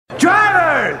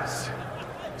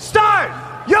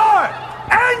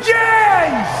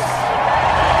vengeance!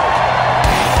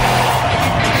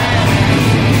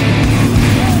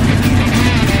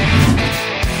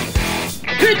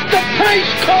 Hit the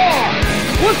pace car!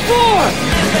 What for?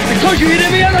 Because you hit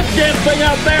every other damn thing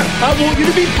out there. I want you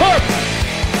to be perfect.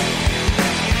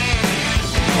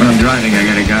 When I'm driving, I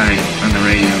got a guy on the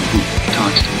radio who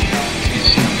talks to me. It's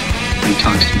him. He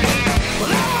talks to me. Well,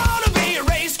 I wanna be a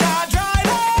race car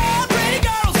driver. Pretty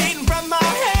girls eating from my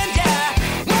hand, yeah.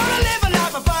 Wanna live a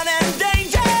life of fun and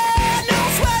danger. No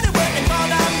sweater working for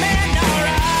the man,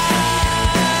 alright.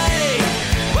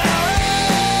 Well,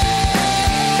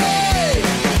 hey.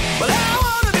 Well, I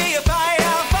wanna be a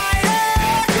firefighter.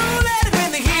 Cool-headed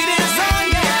when the heat is on,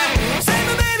 yeah. Save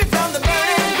my baby from the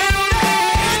burning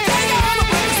building. Take her home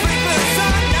with the sprinklers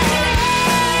on, alright.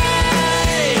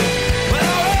 Well,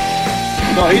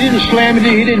 alright. No, he didn't slam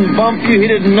you, he didn't bump you, he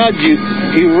didn't nudge you,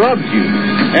 he rubbed you.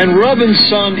 And rubbing,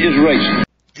 son, is racing.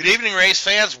 Good evening, race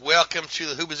fans. Welcome to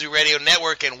the Hoobazoo Radio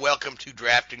Network, and welcome to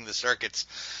Drafting the Circuits.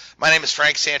 My name is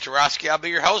Frank Santoroski. I'll be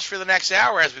your host for the next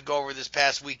hour as we go over this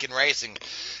past week in racing.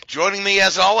 Joining me,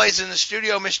 as always, in the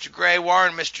studio, Mr. Gray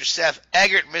Warren, Mr. Seth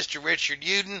Eggert, Mr. Richard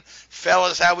Youden.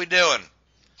 Fellas, how we doing?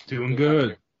 Doing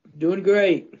good. Doing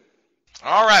great.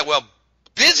 All right, well,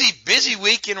 busy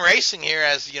week in racing here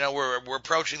as, you know, we're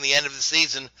approaching the end of the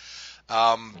season.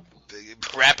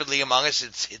 Rapidly among us,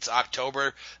 it's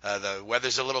October. The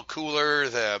weather's a little cooler.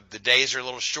 The days are a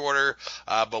little shorter,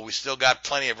 but we still got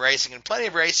plenty of racing and plenty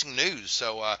of racing news.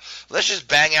 So let's just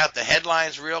bang out the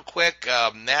headlines real quick.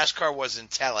 NASCAR was in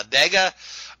Talladega.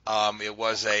 It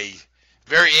was a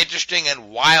very interesting and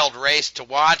wild race to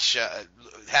watch.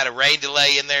 Had a rain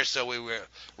delay in there, so we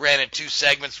ran in two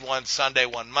segments, one Sunday,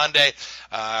 one Monday.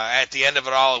 At the end of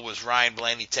it all, it was Ryan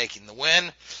Blaney taking the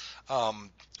win.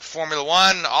 Formula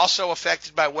One also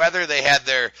affected by weather. They had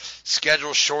their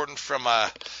schedule shortened from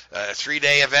a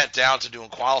 3-day event down to doing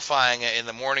qualifying in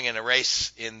the morning and a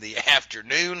race in the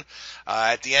afternoon.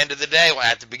 At the end of the day, well,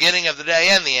 at the beginning of the day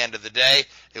and the end of the day,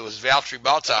 it was Valtteri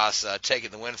Bottas taking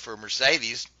the win for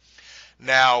Mercedes.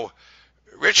 Now,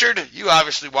 Richard, you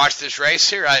obviously watched this race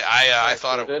here. I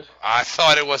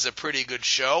thought it was a pretty good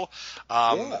show.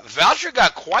 Valtteri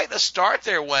got quite a start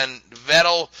there when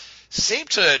Vettel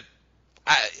seemed to.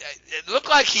 It looked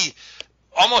like he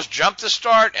almost jumped the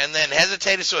start and then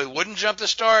hesitated so he wouldn't jump the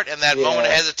start, and that moment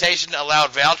of hesitation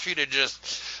allowed Valtteri to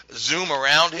just zoom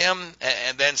around him,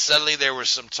 and then suddenly there was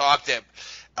some talk that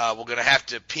we're going to have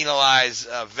to penalize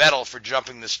Vettel for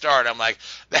jumping the start. I'm like,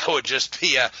 that would just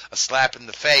be a slap in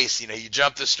the face. You know, you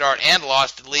jumped the start and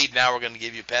lost the lead. Now we're going to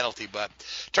give you a penalty. But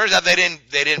turns out they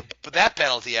didn't put that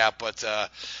penalty out. But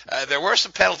there were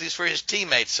some penalties for his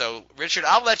teammates. So Richard,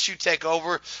 I'll let you take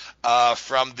over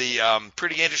from the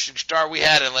pretty interesting start we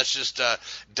had, and let's just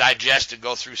digest and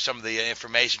go through some of the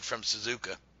information from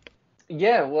Suzuka.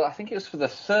 Yeah, well, I think it was for the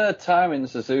third time in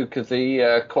Suzuka.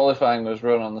 The qualifying was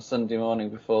run on the Sunday morning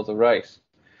before the race,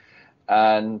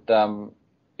 and I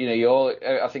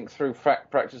think through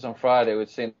practice on Friday, we'd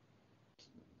seen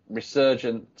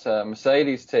resurgent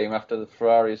Mercedes team after the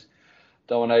Ferrari's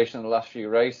domination in the last few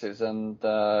races, and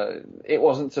it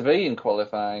wasn't to be in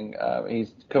qualifying.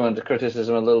 He's come under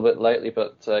criticism a little bit lately,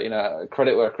 but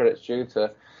credit where credit's due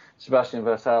to Sebastian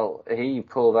Vettel. He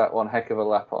pulled out one heck of a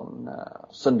lap on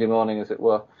Sunday morning, as it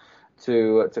were,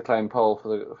 to claim pole for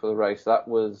the race. That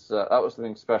was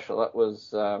something special. That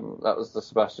was the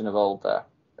Sebastian of old there.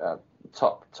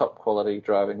 Top quality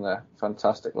driving there.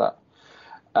 Fantastic lap.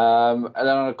 And then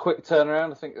on a quick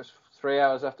turnaround, I think it was 3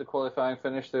 hours after qualifying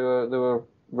finished, they were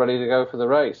ready to go for the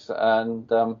race,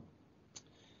 and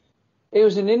it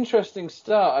was an interesting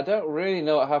start. I don't really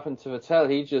know what happened to Vettel.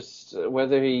 He just,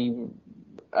 whether he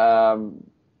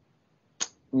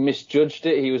misjudged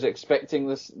it. He was expecting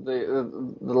the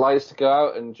lights to go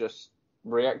out and just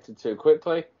reacted too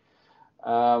quickly.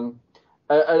 And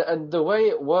the way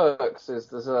it works is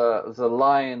there's a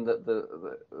line that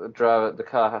the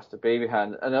car has to be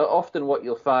behind, and often what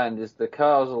you'll find is the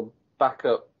cars will back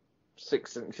up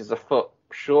 6 inches, a foot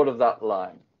short of that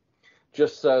line,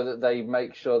 just so that they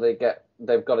make sure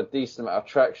they've got a decent amount of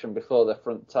traction before their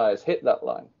front tyres hit that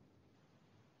line.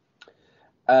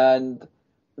 And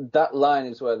that line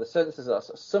is where the sensors are.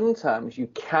 So sometimes you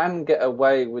can get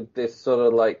away with this sort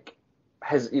of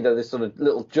this sort of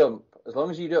little jump, as long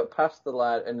as you don't pass the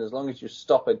line and as long as you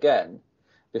stop again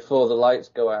before the lights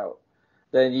go out,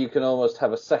 then you can almost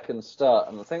have a second start.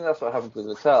 And I think that's what happened with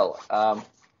Vettel.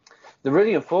 The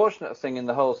really unfortunate thing in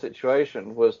the whole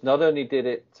situation was not only did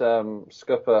it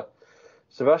scupper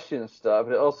Sebastian's start,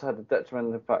 but it also had a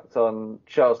detrimental impact on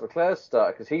Charles LeClerc's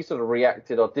start, because he sort of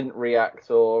reacted or didn't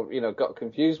react or, got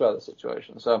confused by the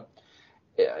situation. So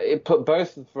it put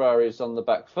both the Ferraris on the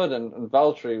back foot, and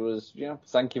Valtteri was,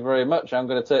 thank you very much, I'm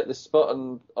going to take this spot,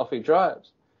 and off he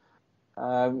drives.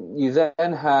 You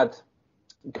then had,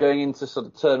 going into sort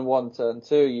of turn 1, turn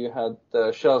 2, you had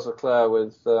Charles LeClerc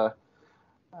with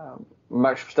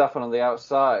Max Verstappen on the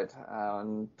outside,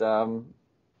 and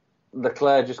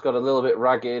Leclerc just got a little bit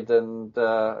ragged, and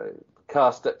the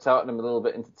car stepped out on him a little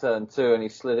bit into turn 2, and he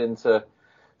slid into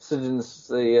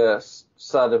the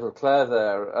side of Leclerc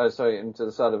there, into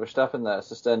the side of Verstappen there,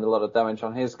 sustained a lot of damage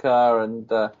on his car, and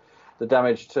the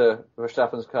damage to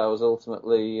Verstappen's car was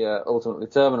ultimately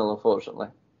terminal, unfortunately.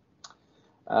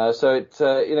 So it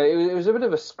was a bit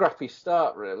of a scrappy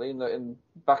start, really.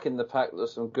 Back in the pack, there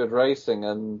was some good racing,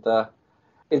 and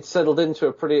it settled into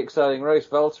a pretty exciting race.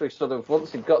 Valtteri sort of,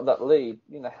 once he'd got that lead,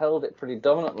 held it pretty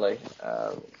dominantly,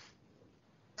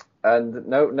 and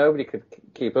nobody could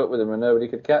keep up with him, and nobody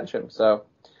could catch him. So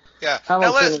yeah.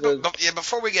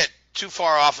 Before we get too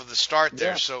far off of the start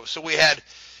there, so we had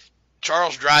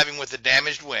Charles driving with a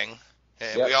damaged wing,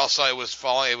 and we all saw it was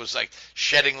falling. It was like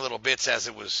shedding little bits as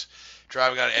it was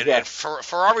driving on, and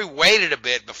Ferrari waited a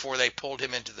bit before they pulled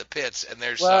him into the pits. And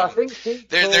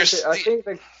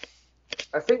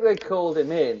I think they called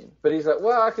him in, but he's like,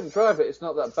 well, I can drive it. It's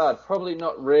not that bad. Probably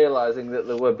not realizing that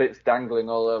there were bits dangling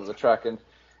all over the track, and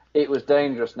it was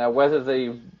dangerous. Now, whether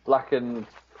the black and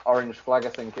orange flag, I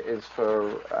think it is, for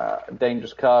a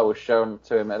dangerous car was shown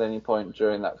to him at any point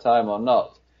during that time or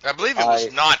not, I believe it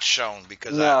was not shown,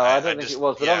 because I don't think it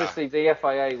was. But obviously the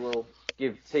FIA will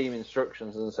give team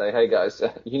instructions and say, hey guys,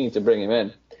 you need to bring him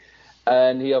in.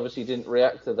 And he obviously didn't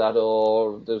react to that,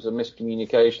 or there was a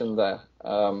miscommunication there.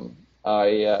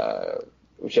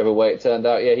 Whichever way it turned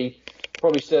out, he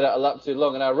probably stayed out a lap too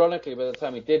long. And ironically, by the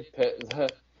time he did pit,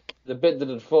 the bit that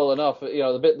had fallen off,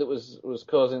 the bit that was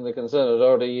causing the concern had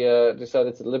already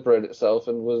decided to liberate itself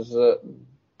and was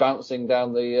bouncing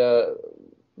down the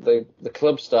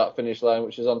club start finish line,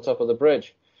 which is on top of the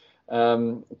bridge.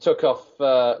 Took off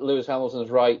Lewis Hamilton's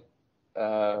right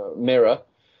mirror.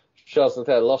 Charles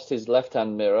Leclerc lost his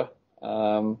left-hand mirror.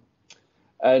 And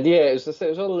it was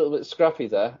all a little bit scrappy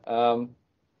there.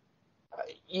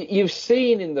 You've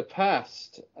seen in the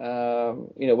past,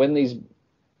 when these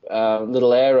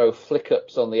little aero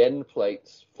flick-ups on the end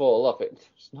plates fall off,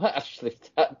 it's not actually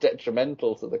that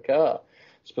detrimental to the car.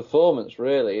 It's performance,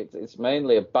 really. It's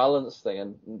mainly a balance thing,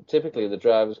 and typically the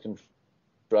drivers can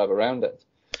drive around it.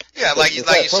 Yeah, like you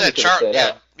said,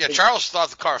 Charles thought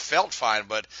the car felt fine,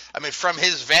 but I mean, from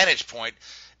his vantage point,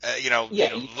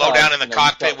 low down in the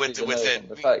cockpit with it,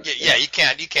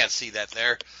 you can't see that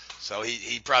there. So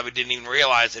he probably didn't even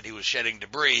realize that he was shedding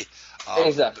debris.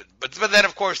 Exactly. But then,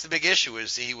 of course, the big issue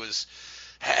is he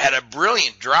had a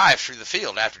brilliant drive through the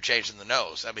field after changing the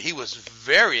nose. I mean, he was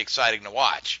very exciting to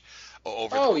watch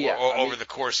over the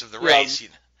course of the race.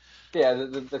 Yeah,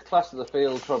 the class of the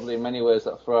field probably in many ways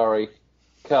that Ferrari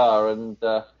car, and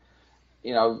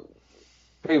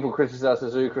people criticise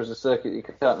Suzuka as a circuit you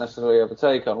can't necessarily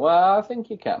overtake on. Well, I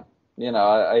think you can.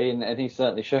 And he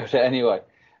certainly showed it anyway.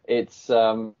 It's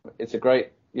a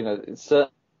great, it's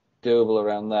certainly doable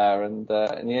around there, and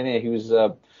he was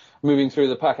moving through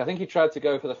the pack. I think he tried to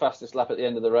go for the fastest lap at the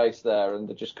end of the race there,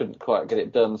 and just couldn't quite get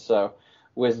it done. So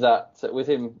with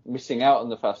him missing out on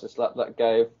the fastest lap, that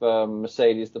gave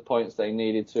Mercedes the points they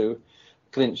needed to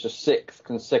clinch a 6th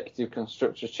consecutive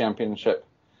Constructors' Championship.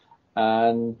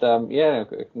 And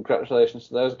congratulations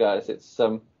to those guys. It's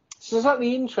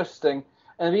slightly interesting,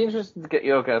 and it'd be interesting to get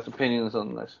your guys' opinions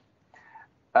on this.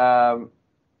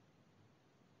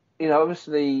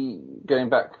 Obviously going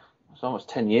back, it's almost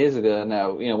 10 years ago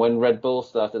now, when Red Bull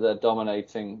started their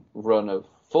dominating run of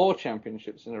 4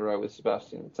 championships in a row with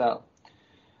Sebastian Vettel.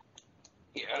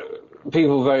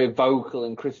 People were very vocal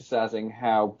in criticising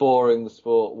how boring the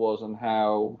sport was and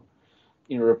how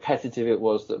repetitive it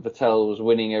was that Vettel was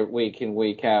winning week in,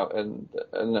 week out, and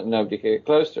that nobody could get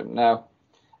close to him. Now,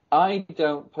 I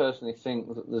don't personally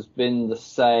think that there's been the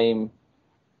same,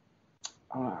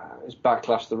 is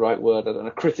backlash the right word? I don't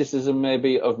know, criticism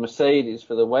maybe of Mercedes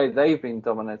for the way they've been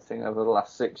dominating over the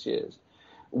last 6 years.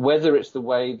 Whether it's the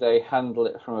way they handle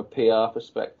it from a PR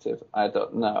perspective, I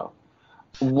don't know.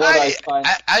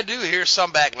 I do hear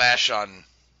some backlash on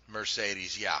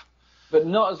Mercedes, but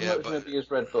not as much maybe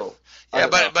as Red Bull. Yeah,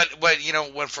 but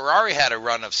when Ferrari had a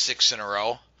run of 6 in a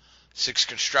row, 6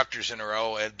 constructors in a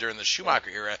row during the Schumacher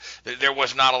era, there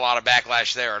was not a lot of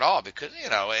backlash there at all, because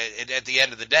at the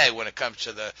end of the day, when it comes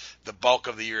to the bulk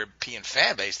of the European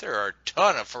fan base, there are a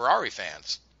ton of Ferrari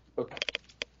fans. Okay.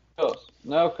 Of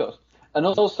course. And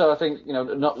also, I think,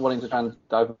 not wanting to try and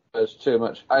diverge too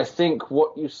much, I think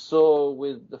what you saw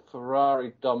with the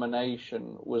Ferrari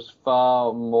domination was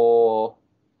far more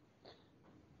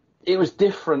it was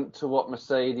different to what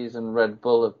Mercedes and Red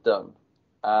Bull have done.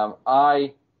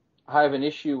 I have an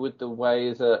issue with the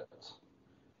way that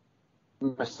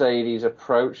Mercedes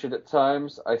approach it at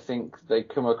times. I think they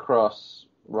come across,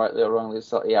 rightly or wrongly,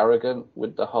 slightly arrogant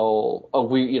with the whole,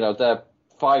 they're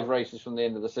 5 races from the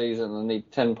end of the season and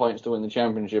need 10 points to win the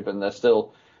championship, and they're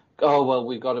still,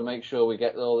 we've got to make sure we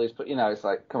get all these. But, it's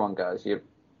like, come on, guys, you're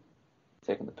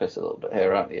taking the piss a little bit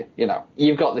here, aren't you?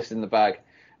 You've got this in the bag.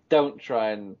 Don't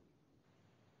try and,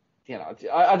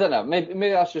 I don't know. Maybe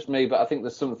that's just me, but I think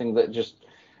there's something that just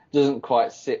doesn't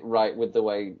quite sit right with the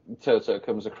way Toto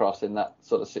comes across in that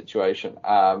sort of situation.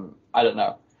 I don't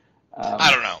know.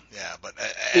 I don't know. Yeah, but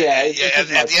at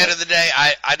the end of the day,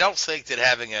 I don't think that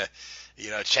having a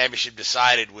championship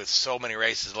decided with so many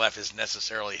races left is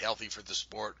necessarily healthy for the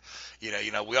sport.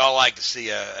 We all like to see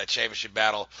a championship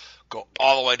battle go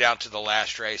all the way down to the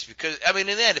last race because, in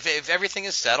the end, if everything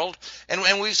is settled, and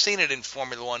we've seen it in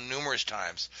Formula One numerous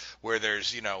times where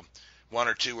there's, 1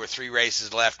 or 2 or 3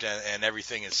 races left and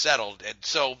everything is settled. And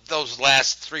so those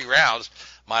last 3 rounds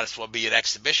might as well be an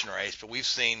exhibition race. But we've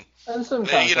seen, so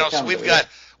we've got,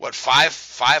 5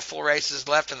 full races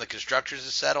left and the constructors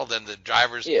is settled and the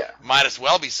drivers might as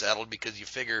well be settled because you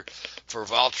figure for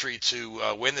Valtteri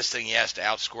to win this thing, he has to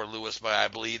outscore Lewis by, I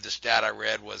believe the stat I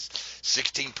read was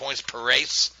 16 points per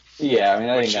race. Yeah, that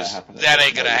ain't going to happen. That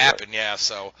ain't going to happen, yeah.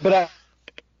 So, but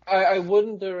I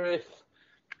wonder if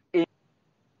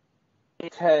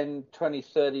 10, 20,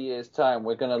 30 years' time,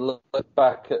 we're going to look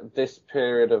back at this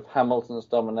period of Hamilton's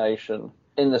domination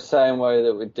in the same way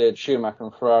that we did Schumacher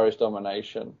and Ferrari's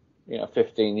domination,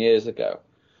 15 years ago.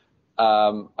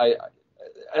 And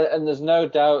there's no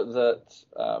doubt that,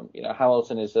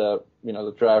 Hamilton is the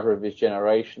driver of his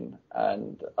generation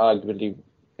and arguably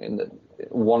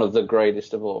one of the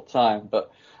greatest of all time.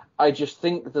 But I just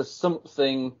think there's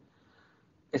something...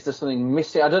 Is there something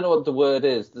missing? I don't know what the word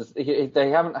is. They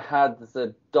haven't had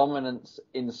the dominance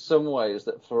in some ways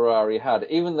that Ferrari had,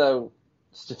 even though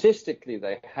statistically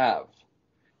they have.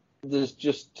 There's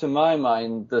just, to my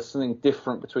mind, there's something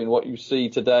different between what you see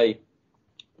today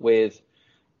with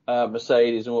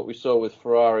Mercedes and what we saw with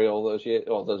Ferrari all those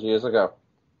years ago.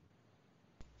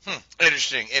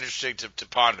 Interesting to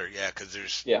ponder, because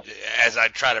there's, as I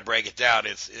try to break it down,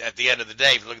 it's at the end of the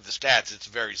day, if you look at the stats, it's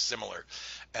very similar.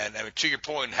 And to your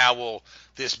point, how will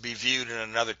this be viewed in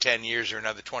another 10 years or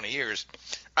another 20 years?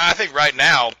 I think right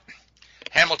now,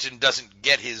 Hamilton doesn't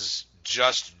get his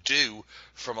just due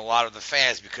from a lot of the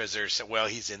fans because they're saying, well,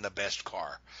 he's in the best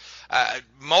car.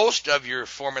 Most of your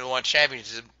Formula One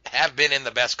champions have been in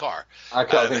the best car. I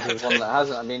can't think of one that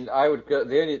hasn't. I would go.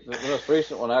 The most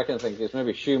recent one I can think is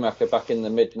maybe Schumacher back in the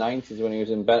mid '90s when he was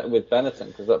with Benetton,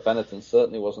 because that Benetton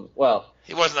certainly wasn't. Well,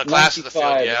 he wasn't the class of the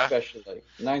field, especially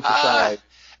 95,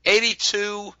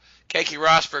 82. Keke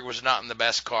Rosberg was not in the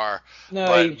best car.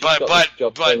 No, but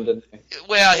done,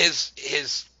 well,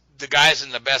 the guys in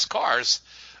the best cars.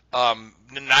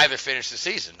 Neither finished the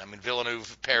season.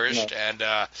 Villeneuve perished, and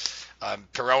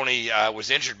Pironi was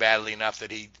injured badly enough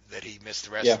that he missed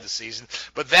the rest of the season.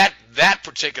 But that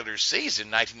particular season,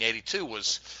 1982,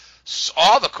 was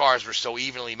all the cars were so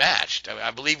evenly matched.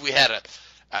 I believe we had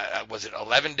was it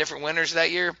 11 different winners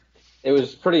that year? It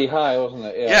was pretty high, wasn't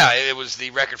it? Yeah, it was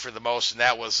the record for the most, and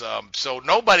that was so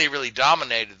nobody really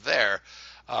dominated there.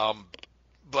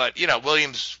 But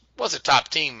Williams was a top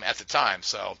team at the time,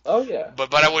 so. Oh yeah.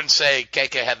 But I wouldn't say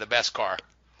KK had the best car.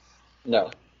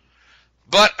 No.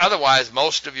 But otherwise,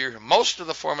 most of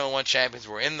the Formula One champions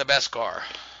were in the best car.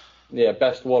 Yeah,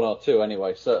 best 1 or 2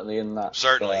 anyway. Certainly in that.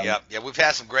 Certainly, yeah. We've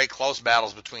had some great close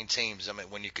battles between teams.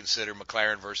 When you consider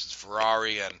McLaren versus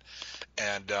Ferrari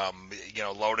and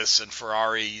Lotus and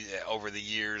Ferrari over the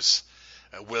years,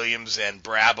 Williams and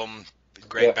Brabham,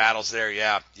 great battles there.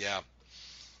 Yeah.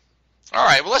 All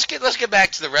right, well let's get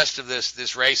back to the rest of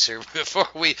this race here before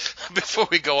we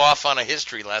go off on a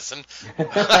history lesson.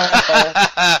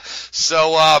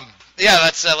 So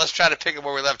let's try to pick up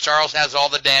where we left. Charles has all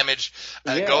the damage,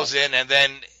 goes in, and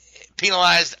then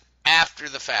penalized after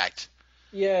the fact.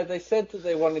 Yeah, they said that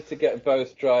they wanted to get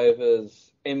both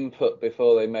drivers' input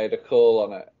before they made a call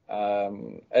on it,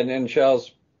 and then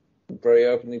Charles very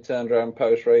openly turned around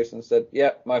post-race and said,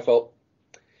 "Yeah, my fault."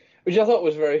 Which I thought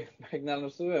was very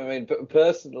magnanimous of him. But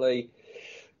personally,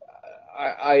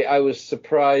 I was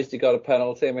surprised he got a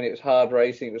penalty. It was hard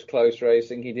racing, it was close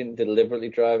racing. He didn't deliberately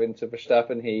drive into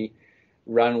Verstappen. He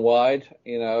ran wide,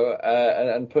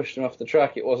 and pushed him off the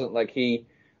track. It wasn't like he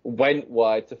went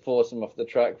wide to force him off the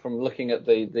track. From looking at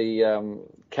the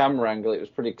camera angle, it was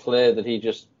pretty clear that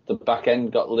the back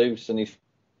end got loose and he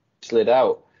slid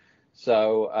out.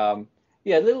 So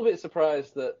Yeah, a little bit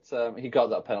surprised that he got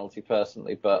that penalty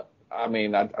personally, but I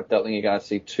mean, I don't think you're going to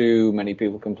see too many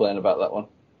people complain about that one.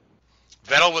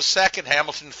 Vettel was second,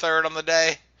 Hamilton third on the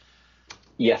day.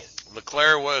 Yes.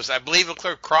 LeClerc was, I believe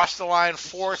LeClerc crossed the line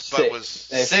fourth, but was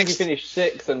sixth. I think he finished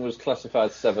sixth and was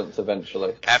classified seventh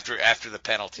eventually. After the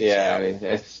penalties. Yeah, I mean,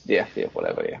 it's,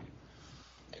 whatever, yeah.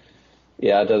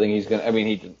 Yeah, I don't think he's going to, I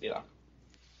mean,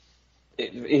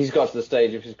 he's got to the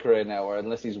stage of his career now where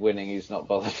unless he's winning, he's not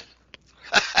bothered.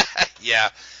 Yeah.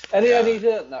 And he's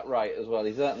earned that right as well.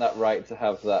 He's earned that right to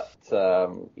have that,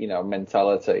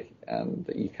 mentality, and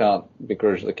you can't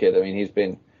begrudge the kid. I mean, he's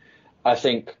been, I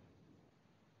think,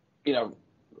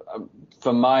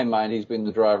 for my mind, he's been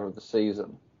the driver of the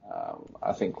season.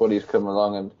 I think what he's come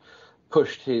along and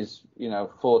pushed his,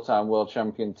 four-time world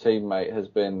champion teammate has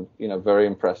been, very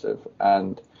impressive.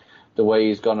 And the way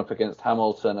he's gone up against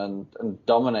Hamilton and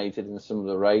dominated in some of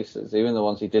the races, even the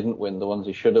ones he didn't win, the ones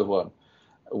he should have won,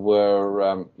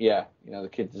 were, the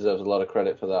kid deserves a lot of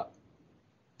credit for that.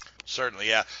 Certainly,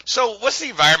 yeah. So what's the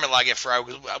environment like at Ferrari?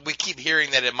 We keep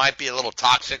hearing that it might be a little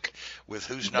toxic with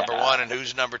who's number one and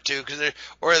who's number two,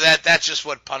 or that's just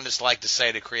what pundits like to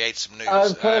say to create some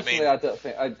news. Personally, I don't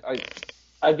think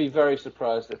I'd be very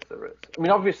surprised if there is. I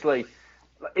mean, obviously,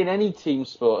 in any team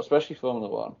sport, especially Formula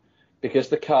One, because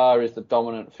the car is the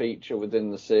dominant feature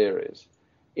within the series,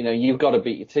 you've got to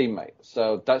beat your teammate.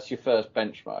 So that's your first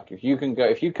benchmark. If you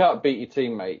can't beat your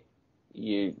teammate,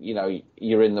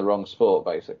 you're in the wrong sport,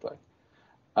 basically.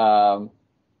 But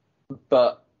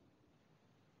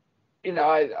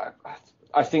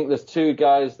I think there's two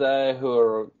guys there who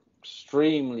are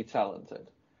extremely talented.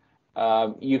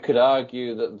 You could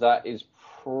argue that is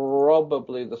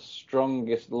probably the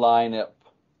strongest lineup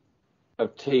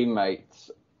of teammates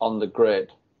on the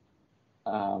grid.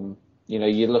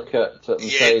 You look at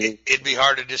Mercedes. It'd be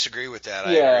hard to disagree with that.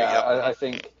 I agree.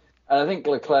 Yep. I think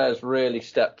Leclerc's really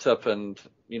stepped up and,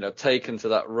 taken to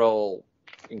that role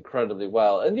incredibly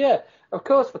well. And yeah, of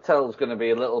course Vettel's going to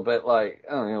be a little bit like,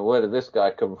 where did this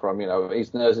guy come from?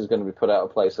 His nose is going to be put out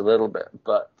of place a little bit.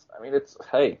 But, I mean, it's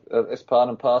part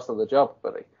and parcel of the job,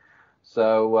 buddy.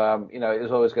 So,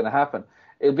 it's always going to happen.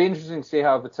 It'll be interesting to see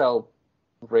how Vettel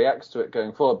reacts to it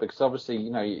going forward, because obviously,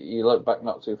 you look back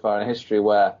not too far in history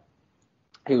where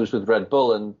he was with Red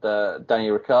Bull and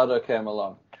Daniel Ricciardo came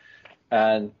along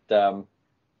and,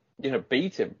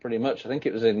 beat him pretty much. I think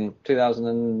it was in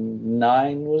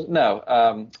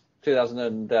 2009,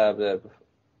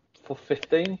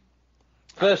 2015?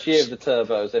 First year of the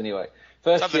turbos, anyway.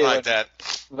 Something like that.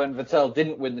 When Vettel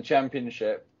didn't win the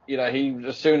championship, he,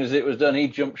 as soon as it was done, he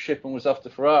jumped ship and was off to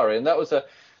Ferrari. And that was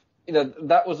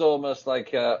that was almost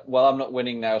like, I'm not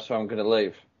winning now, so I'm going to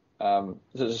leave. So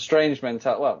it's a strange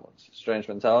mentality. Well, it's a strange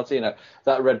mentality.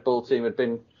 That Red Bull team had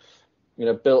been,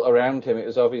 built around him. It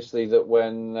was obviously that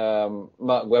when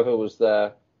Mark Webber was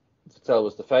there, Vettel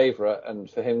was the favourite, and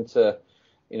for him to,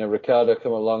 Ricciardo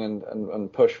come along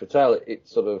and push Vettel, it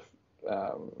sort of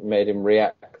made him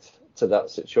react to that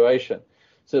situation.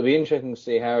 So it'll be interesting to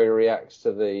see how he reacts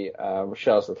to the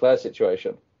Charles LeClerc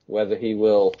situation, whether he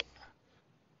will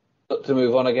look to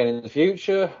move on again in the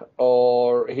future,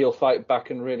 or he'll fight back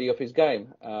and really up his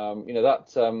game.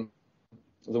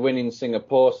 The win in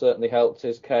Singapore certainly helped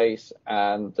his case,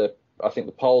 and I think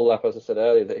the pole lap, as I said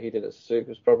earlier, that he did at Suzuka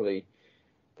was probably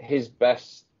his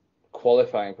best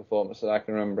qualifying performance that I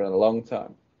can remember in a long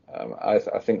time. I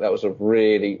think that was a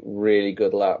really, really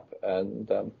good lap, and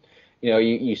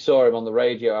you saw him on the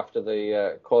radio after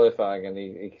the qualifying, and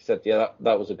he said, "Yeah,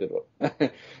 that was a good one."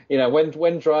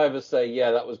 When drivers say,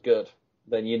 "Yeah, that was good,"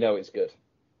 then it's good.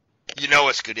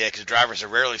 It's good, yeah, because drivers are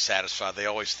rarely satisfied. They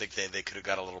always think they could have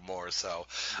got a little more. So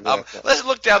let's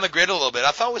look down the grid a little bit.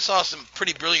 I thought we saw some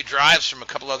pretty brilliant drives from a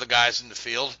couple other guys in the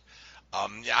field.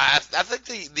 I think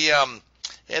the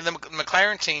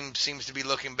McLaren team seems to be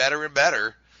looking better and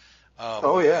better. And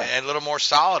a little more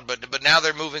solid. But now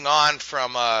they're moving on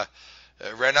from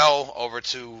Renault over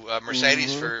to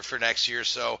Mercedes for next year.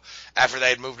 So after they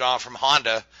had moved on from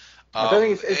Honda. I don't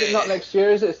think is it not next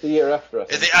year, is it? It's the year after, I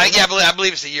think. I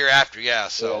believe it's the year after, yeah.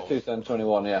 So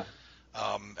 2021, yeah.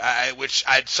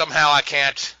 I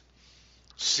can't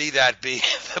see that be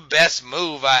the best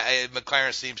move.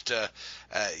 McLaren seems to,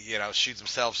 shoot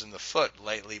themselves in the foot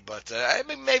lately, but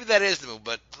maybe that is the move.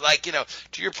 But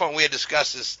to your point, we had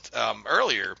discussed this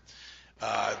earlier,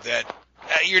 that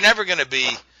you're never going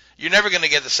to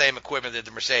get the same equipment that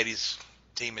the Mercedes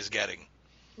team is getting.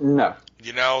 No.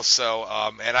 So,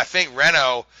 and I think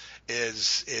Renault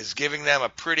is giving them a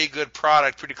pretty good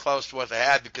product, pretty close to what they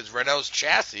had, because Renault's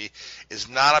chassis is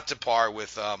not up to par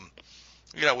with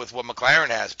with what McLaren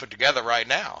has put together right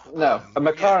now. No, and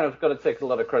McLaren have got to take a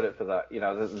lot of credit for that.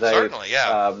 They've Certainly,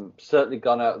 yeah. Certainly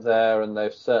gone out there and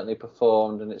they've certainly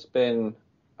performed, and it's been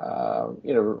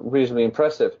reasonably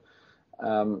impressive.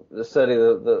 Certainly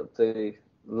the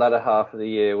latter half of the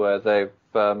year where they've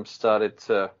started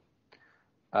to,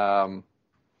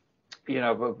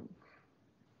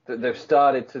 they've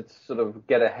started to sort of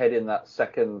get ahead in that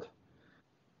second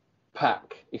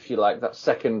pack, if you like, that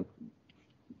second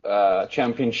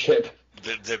championship.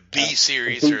 The B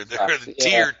series or the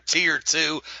tier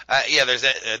 2. There's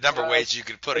a number of ways you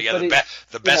could put it.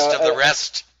 The best of the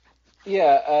rest.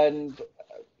 Yeah, and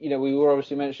we were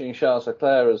obviously mentioning Charles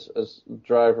LeClerc as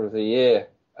driver of the year.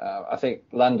 I think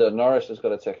Lando Norris has got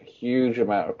to take a huge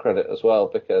amount of credit as well,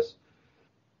 because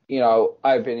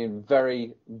I've been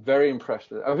very, very impressed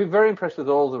with. I've been very impressed with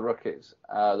all the rookies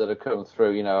that have come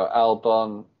through.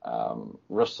 Albon,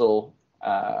 Russell,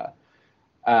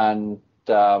 and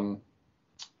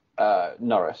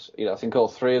Norris. I think all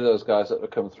three of those guys that have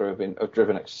come through have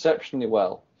driven exceptionally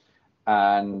well,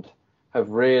 and have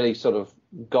really sort of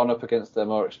gone up against their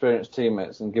more experienced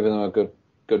teammates and given them a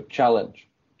good challenge.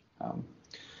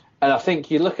 And I think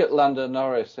you look at Lando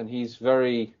Norris, and he's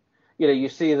very, you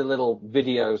see the little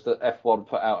videos that F1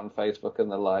 put out on Facebook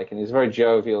and the like, and he's a very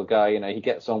jovial guy. He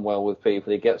gets on well with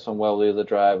people, he gets on well with the other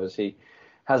drivers, he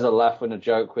has a laugh and a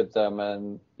joke with them,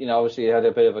 and obviously he had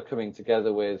a bit of a coming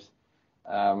together with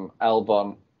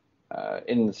Albon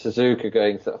in Suzuka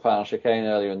going to that final chicane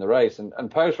earlier in the race,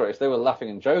 and post-race they were laughing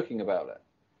and joking about it.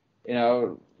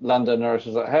 Lando Norris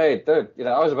was like, "Hey, dude,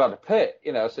 I was about to pit,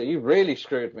 so you really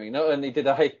screwed me. Not only did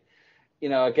I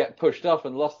get pushed off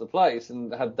and lost the place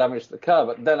and had damage to the car,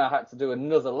 but then I had to do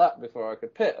another lap before I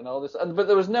could pit and all this." But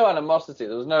there was no animosity,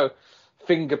 there was no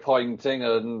finger pointing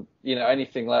and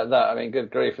anything like that. I mean,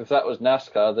 good grief, if that was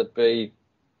NASCAR, they'd be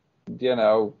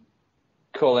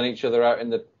calling each other out in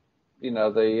the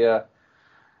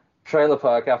trailer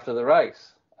park after the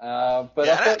race. But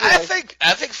I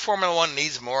think Formula One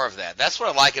needs more of that. That's what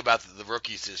I like about the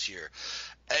rookies this year.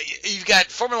 You've got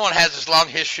Formula One has this long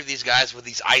history of these guys with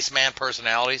these Iceman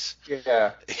personalities.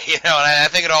 Yeah. And I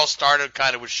think it all started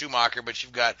kind of with Schumacher, but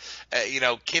you've got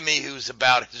Kimi, who's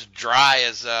about as dry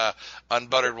as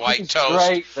unbuttered white toast.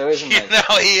 Great, though, isn't he?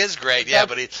 He is great. Yeah,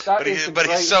 but he's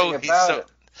so.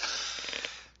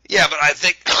 Yeah, but I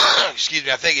think, excuse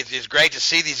me, I think it's great to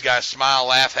see these guys smile,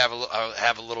 laugh, have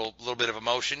a little bit of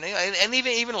emotion, and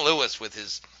even Lewis with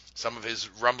some of his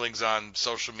rumblings on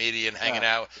social media and hanging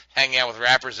out with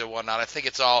rappers and whatnot. I think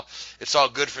it's all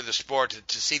good for the sport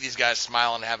to see these guys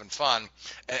smiling and having fun,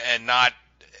 and not,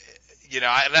 and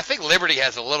I think Liberty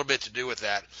has a little bit to do with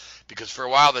that, because for a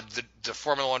while the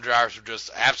Formula One drivers were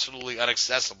just absolutely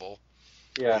inaccessible.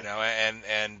 Yeah.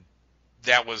 And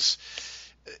that was.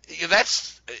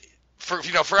 That's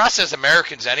for us as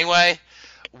Americans anyway.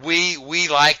 We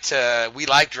like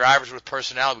drivers with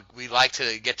personality. We like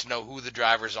to get to know who the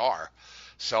drivers are.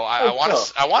 So I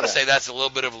want to say that's a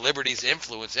little bit of Liberty's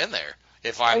influence in there,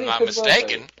 if I'm not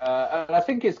mistaken. And I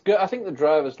think it's good. I think the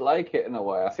drivers like it in a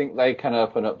way. I think they can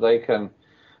open up. They can,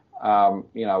 I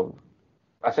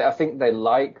think they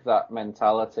like that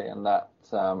mentality and that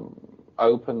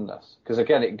openness, because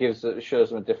again, it shows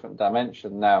them a different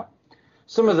dimension. Now,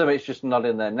 some of them, it's just not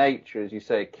in their nature, as you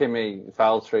say. Kimi,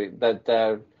 Valtteri,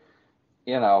 they're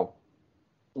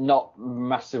not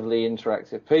massively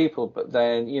interactive people. But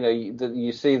then,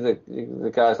 you see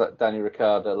the guys like Daniel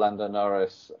Ricciardo, Lando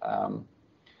Norris, some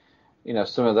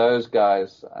of those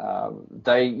guys,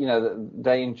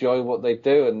 they enjoy what they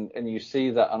do, and you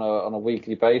see that on a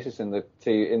weekly basis in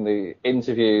the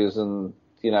interviews and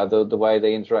the way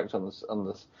they interact on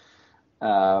this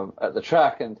at the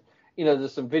track. And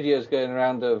there's some videos going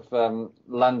around of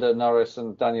Lando Norris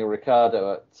and Daniel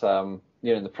Ricciardo at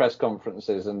in the press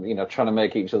conferences, and trying to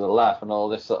make each other laugh and all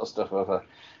this sort of stuff over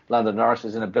Lando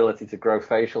Norris's inability to grow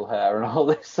facial hair and all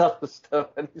this sort of stuff,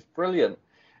 and it's brilliant.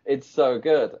 It's so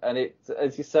good, and it,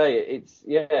 as you say,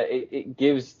 it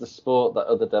gives the sport that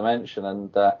other dimension,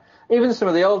 and even some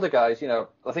of the older guys, I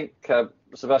think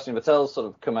Sebastian Vettel's sort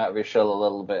of come out of his shell a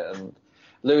little bit, and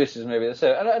Lewis is maybe the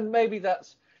same, and maybe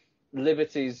that's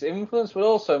Liberty's influence, but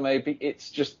also maybe it's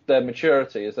just their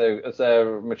maturity as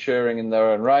they're maturing in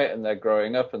their own right, and they're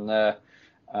growing up, and they're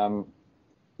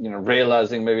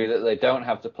realizing maybe that they don't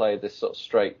have to play this sort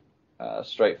of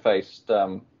straight-faced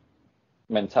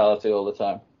mentality all the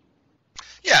time.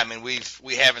 Yeah, I mean,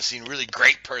 we haven't seen really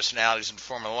great personalities in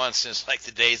Formula One since like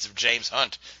the days of James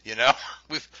Hunt. We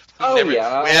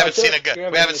haven't seen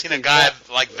a guy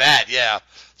like that. Yeah.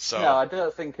 So no, I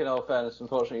don't think, in all fairness,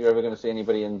 unfortunately, you're ever going to see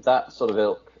anybody in that sort of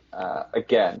ilk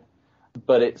again.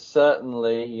 but it's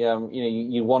certainly,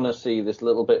 you want to see this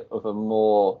little bit of a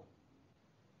more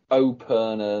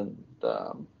open and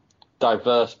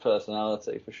diverse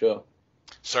personality for sure.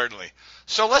 Certainly.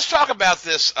 So let's talk about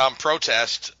this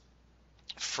protest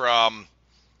from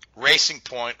Racing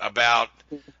Point about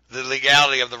the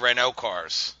legality of the Renault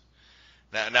cars.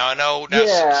 Now I know.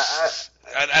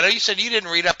 I know you said you didn't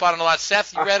read up on it a lot,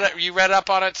 Seth. You read up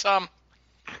on it some.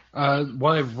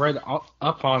 What I've read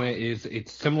up on it is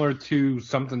it's similar to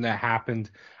something that happened,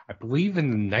 I believe,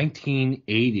 in the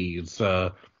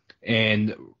 1980s,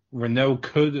 and Renault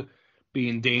could be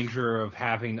in danger of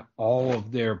having all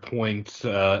of their points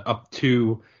up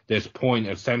to this point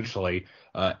essentially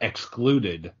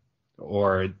excluded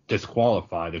or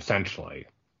disqualified, essentially.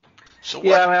 So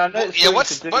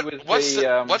what's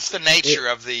the nature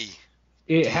of the?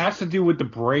 It has to do with the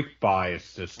brake bias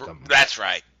system. That's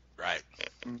right. Right.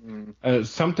 Mm-hmm.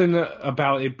 Something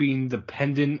about it being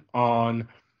dependent on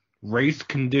race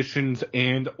conditions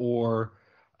and or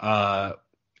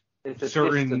it's a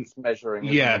certain distance measuring.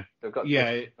 Yeah, they've got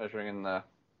distance measuring in there.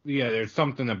 Yeah, there's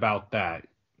something about that.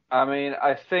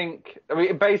 I think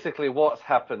basically what's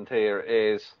happened here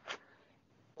is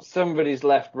somebody's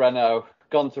left Renault,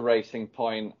 gone to Racing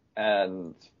Point,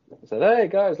 and said, "Hey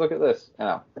guys, look at this."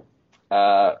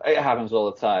 It happens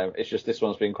all the time. It's just this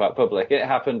one's been quite public. It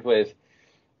happened with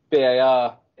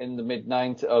BAR in the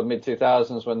mid-90s or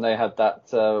mid-2000s when they had that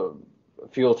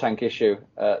fuel tank issue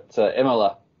at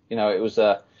Imola. It was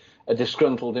a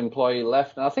disgruntled employee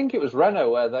left, and I think it was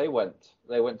Renault where they went.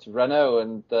 They went to Renault,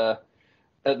 and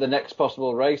at the next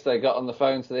possible race, they got on the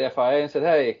phone to the FIA and said,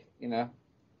 "Hey,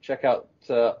 check out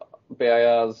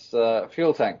BAR's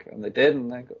fuel tank," and they did,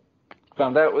 and they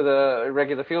found out with a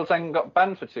regular fuel tank and got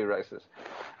banned for 2 races.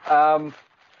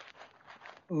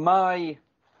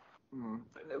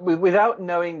 Without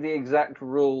knowing the exact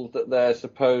rules that they're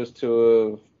supposed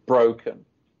to have broken,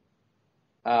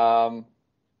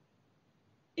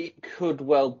 it could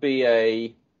well be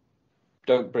a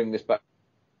 "don't bring this back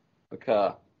to the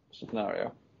car"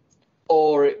 scenario,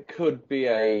 or it could be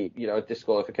a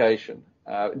disqualification.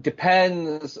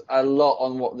 Depends a lot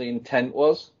on what the intent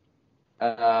was.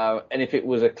 And if it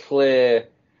was a clear,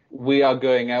 we are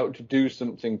going out to do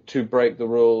something to break the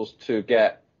rules to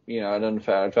get, an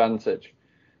unfair advantage.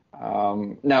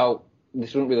 Now,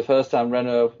 this wouldn't be the first time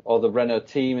Renault or the Renault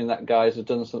team in that guise have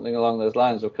done something along those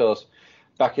lines. Of course,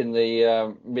 back in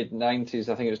the mid-90s,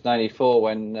 I think it was 94,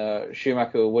 when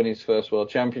Schumacher won his first World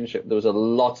Championship, there was a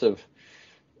lot of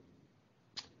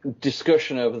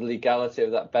discussion over the legality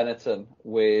of that Benetton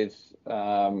with,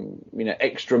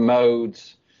 extra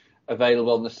modes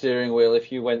available on the steering wheel.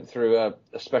 If you went through a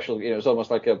special, it was almost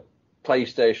like a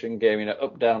PlayStation game,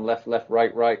 up, down, left,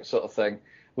 right sort of thing,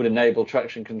 would enable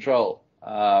traction control.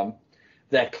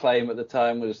 Their claim at the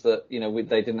time was that,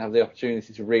 they didn't have the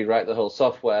opportunity to rewrite the whole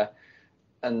software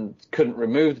and couldn't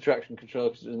remove the traction control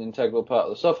because it was an integral part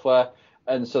of the software.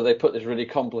 And so they put this really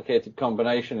complicated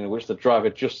combination in which the driver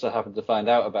just so happened to find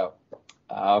out about.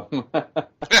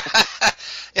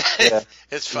 Yeah.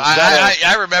 It's fine.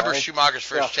 I remember Schumacher's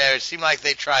first championship. It seemed like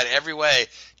they tried every way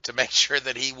to make sure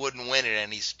that he wouldn't win it,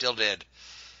 and he still did.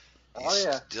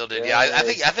 Still did. Yeah, I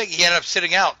think he ended up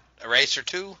sitting out a race or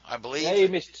 2, I believe. Yeah, he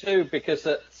missed 2 because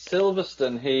at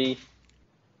Silverstone he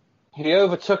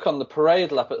overtook on the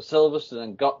parade lap at Silverstone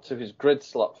and got to his grid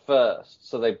slot first.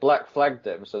 So they black flagged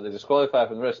him, so they disqualified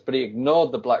from the race. But he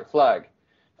ignored the black flag,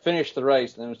 finished the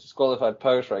race, and then was disqualified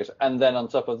post-race. And then on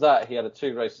top of that, he had a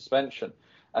 2-race suspension.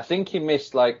 I think he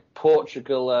missed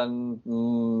Portugal and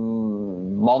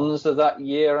Monza that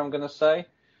year, I'm going to say.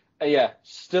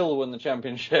 Still won the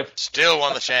championship.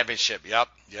 Yep.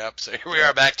 So here we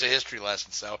are back to history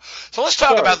lessons. So let's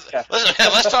talk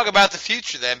let's talk about the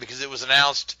future then, because it was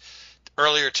announced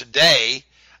earlier today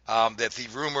that the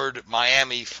rumored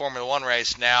Miami Formula One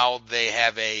race, now they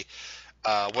have a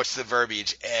what's the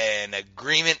verbiage? An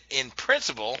agreement in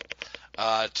principle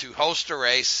to host a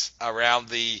race around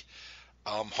the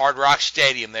Hard Rock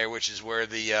Stadium there, which is where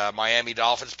the Miami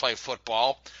Dolphins play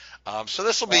football. So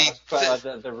this will be.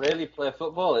 They really play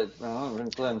football.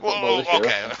 Really playing football this year.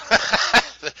 Okay.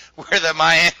 Where the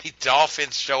Miami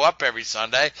Dolphins show up every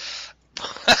Sunday.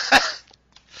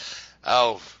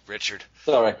 Oh, Richard.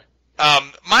 Sorry.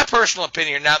 My personal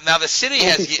opinion. Now the city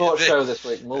has multi-sport show this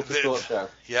week. Multi-sport show.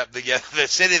 Yep.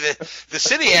 The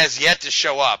city has yet to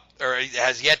show up, or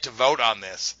has yet to vote on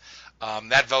this.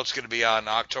 That vote's going to be on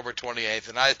October 28th,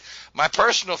 and my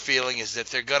personal feeling is that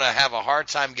they're going to have a hard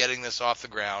time getting this off the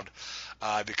ground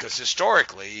because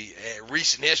historically,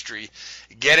 recent history,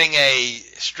 getting a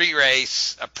street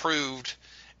race approved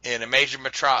in a major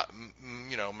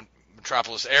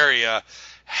metropolis area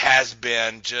has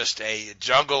been just a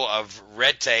jungle of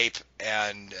red tape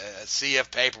and a sea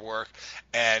of paperwork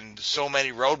and so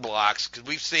many roadblocks. Because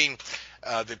we've seen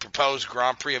the proposed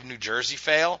Grand Prix of New Jersey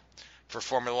fail for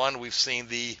Formula One. We've seen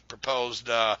the proposed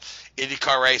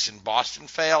IndyCar race in Boston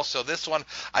fail. So this one,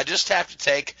 I just have to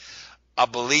take a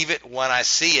believe it when I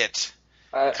see it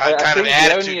kind of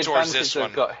attitude towards this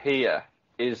one. The only advantage they've got here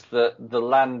is that the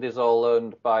land is all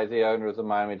owned by the owner of the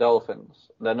Miami Dolphins.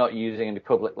 They're not using any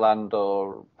public land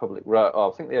or public road.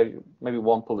 Oh, I think they have maybe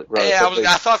one public road. Yeah,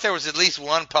 I thought there was at least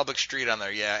one public street on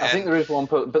there, yeah. I think there is one,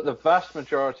 but the vast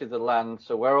majority of the land,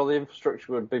 so where all the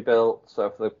infrastructure would be built,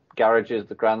 so for the garages,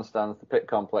 the grandstands, the pit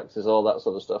complexes, all that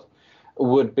sort of stuff,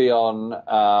 would be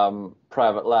on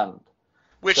private land.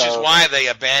 Which is why they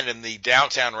abandoned the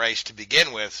downtown race to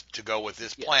begin with to go with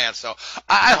this plan. So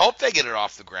I hope they get it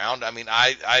off the ground. I mean,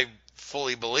 I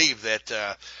fully believe that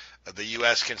the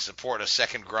U.S. can support a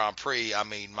second Grand Prix. I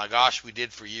mean, my gosh, we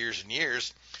did for years and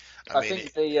years. I mean,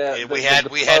 we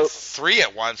had three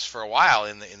at once for a while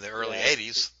in the early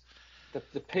 80s.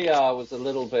 The PR was a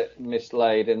little bit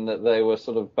mislaid in that they were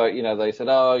sort of, they said,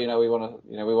 we want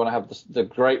to have the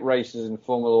great races in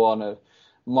Formula One of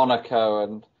Monaco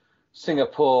and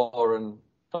Singapore and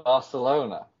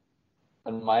Barcelona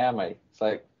and Miami. It's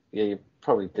like, you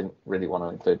probably didn't really want to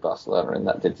include Barcelona in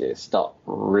that, did you? It's not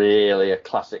really a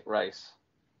classic race.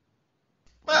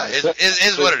 Well, it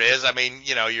is what it is. I mean,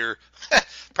 you're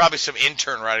probably some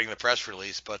intern writing the press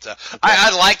release, but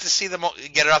I'd like to see them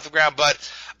get it off the ground, but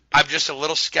I'm just a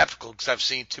little skeptical because I've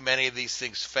seen too many of these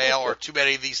things fail or too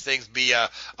many of these things be a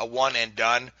one and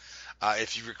done.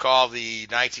 If you recall, the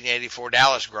 1984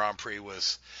 Dallas Grand Prix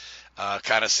was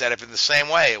kind of set up in the same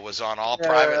way. It was on all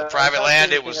private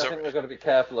land. I think we've got to be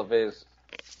careful of is,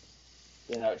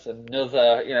 it's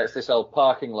another, it's this old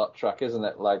parking lot track, isn't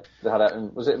it? Like they had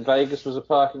was it Vegas was a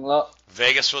parking lot?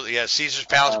 Vegas was, Caesar's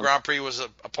Palace Grand Prix was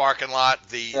a parking lot.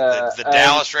 The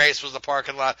Dallas race was a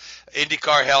parking lot.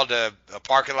 IndyCar held a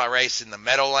parking lot race in the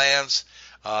Meadowlands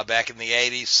back in the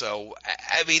 80s. So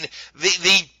I mean,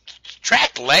 the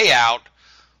track layout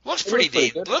looks pretty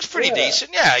decent.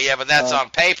 Yeah, but that's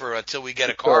on paper until we get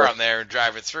a car on there and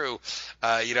drive it through.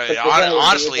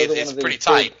 Honestly, it's pretty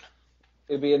tight.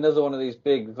 It'd be another one of these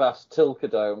big, vast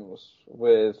Tilkedomes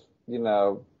with,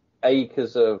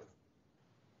 acres of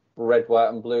red, white,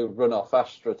 and blue runoff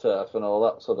AstroTurf and all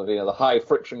that sort of, the high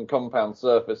friction compound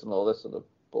surface and all this sort of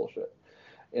bullshit.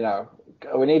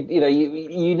 We need,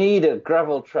 you need a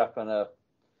gravel trap and a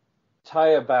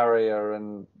tire barrier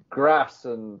and grass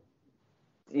and.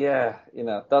 Yeah,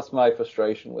 that's my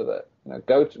frustration with it.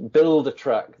 Go to build a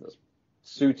track that's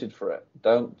suited for it.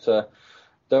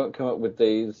 Don't come up with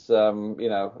these,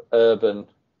 urban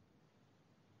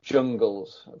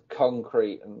jungles of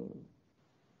concrete and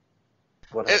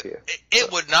what have you.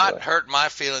 It would not hurt my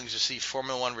feelings to see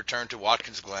Formula One return to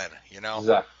Watkins Glen,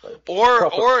 Exactly.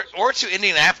 Or to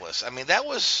Indianapolis. I mean, that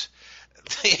was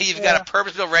you've got a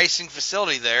purpose-built racing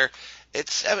facility there.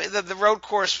 The road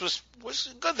course was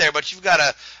good there, but you've got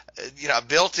a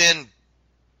built-in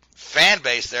fan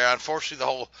base there. Unfortunately,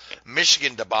 the whole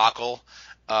Michigan debacle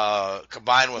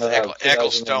combined with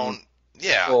Ecclestone,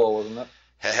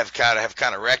 have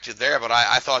kind of wrecked it there. But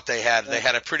I thought they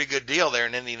had a pretty good deal there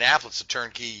in Indianapolis, a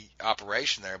turnkey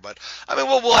operation there. But I mean,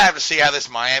 we'll have to see how this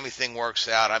Miami thing works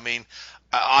out. I mean.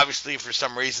 Obviously, for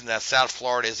some reason, that South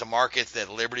Florida is a market that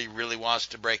Liberty really wants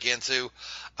to break into.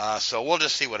 So we'll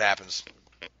just see what happens.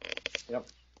 Yep.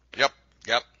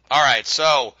 All right.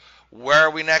 So where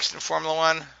are we next in Formula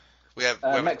One? We have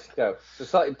Mexico. It's a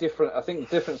slightly different. I think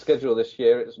different schedule this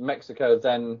year. It's Mexico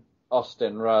then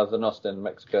Austin rather than Austin,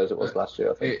 Mexico as it was last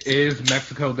year. I think. It is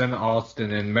Mexico then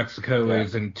Austin, and Mexico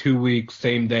is in 2 weeks,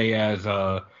 same day as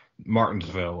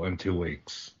Martinsville in 2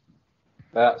 weeks.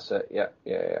 That's it. Yeah.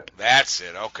 That's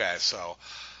it. Okay, so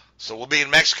we'll be in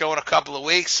Mexico in a couple of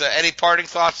weeks. Any parting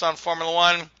thoughts on Formula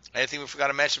One? Anything we forgot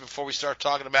to mention before we start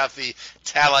talking about the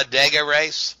Talladega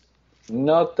race?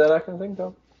 Not that I can think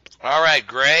of. All right,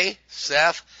 Gray,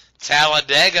 Seth,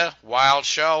 Talladega, wild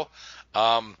show.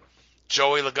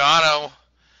 Joey Logano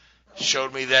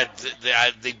showed me that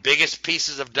the biggest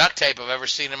pieces of duct tape I've ever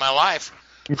seen in my life.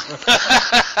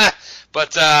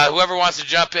 But whoever wants to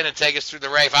jump in and take us through the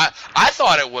race, I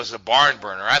thought it was a barn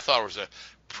burner. I thought it was a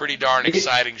pretty darn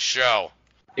exciting show.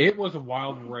 It was a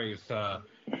wild race.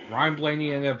 Ryan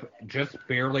Blaney ended up just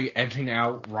barely edging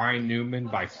out Ryan Newman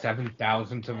by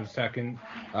 0.007 of a second.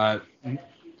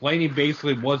 Blaney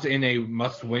basically was in a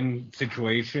must-win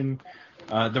situation.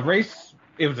 The race,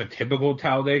 it was a typical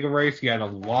Talladega race. You had a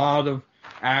lot of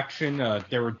action.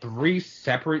 There were 3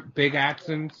 separate big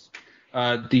accidents.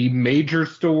 The major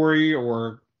story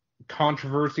or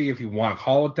controversy, if you want to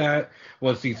call it that,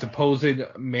 was the supposed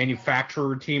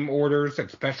manufacturer team orders,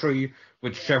 especially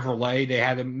with Chevrolet. They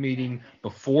had a meeting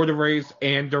before the race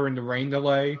and during the rain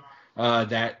delay,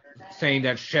 that saying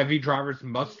that Chevy drivers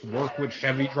must work with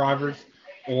Chevy drivers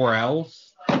or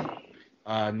else.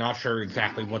 Not sure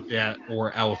exactly what that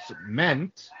or else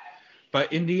meant,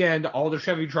 but in the end, all the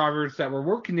Chevy drivers that were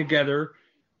working together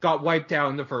got wiped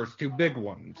out in the first two big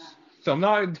ones. So I'm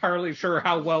not entirely sure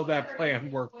how well that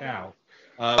plan worked out.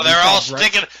 Well, they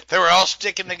were all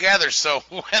sticking together. So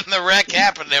when the wreck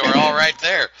happened, they were all right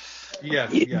there.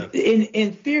 Yes.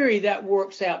 In theory, that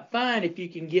works out fine if you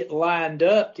can get lined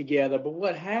up together. But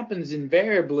what happens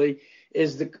invariably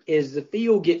is the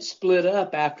field gets split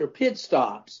up after pit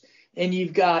stops, and if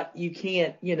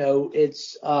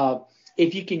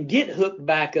you can get hooked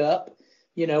back up,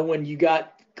 when you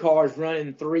got cars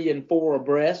running 3 and 4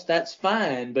 abreast, that's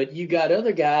fine. But you got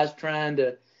other guys trying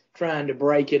to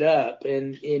break it up,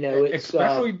 and it's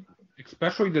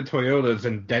especially the Toyotas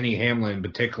and Denny Hamlin in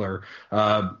particular,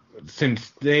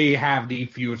 since they have the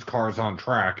fewest cars on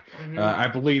track. Mm-hmm. I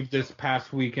believe this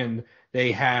past weekend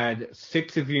they had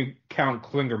 6 if you count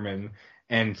Klingerman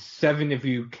and 7 if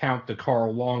you count the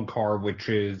Carl Long car, which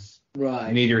is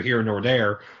neither here nor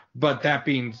there. But that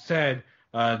being said,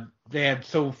 they had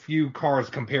so few cars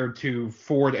compared to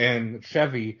Ford and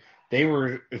Chevy. They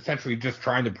were essentially just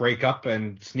trying to break up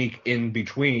and sneak in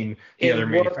between the other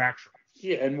manufacturers.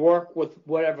 Yeah, and work with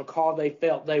whatever car they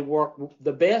felt they worked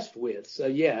the best with.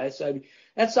 So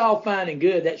that's all fine and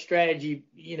good. That strategy,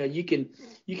 you can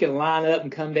line up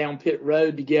and come down pit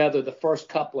road together the first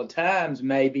couple of times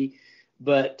maybe,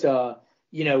 but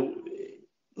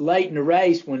late in the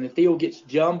race when the field gets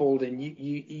jumbled and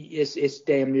it's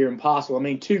damn near impossible. I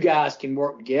mean, 2 guys can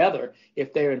work together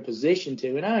if they're in position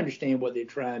to, and I understand what they're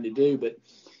trying to do, but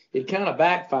it kind of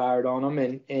backfired on them,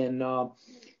 and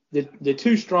the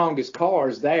 2 strongest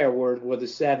cars there were the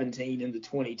 17 and the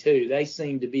 22. They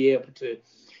seemed to be able to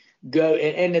go,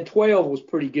 and the 12 was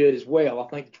pretty good as well. I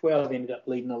think the 12 ended up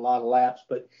leading a lot of laps,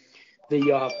 but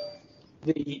the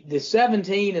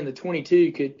 17 and the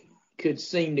 22 could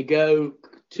seem to go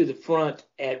to the front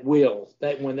at will.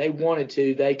 That when they wanted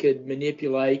to, they could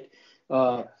manipulate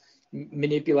the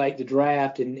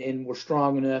draft and were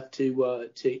strong enough to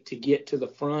get to the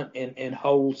front and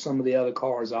hold some of the other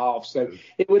cars off. So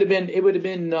it would have been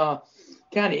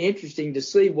kind of interesting to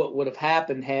see what would have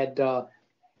happened had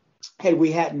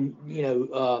we hadn't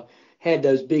had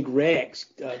those big wrecks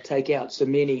take out so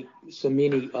many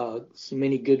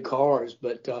good cars.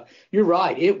 But you're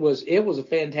right, it was a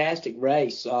fantastic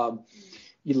race.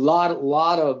 A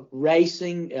lot of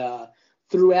racing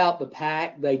throughout the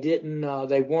pack.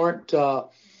 They weren't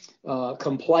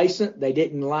complacent. They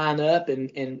didn't line up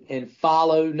and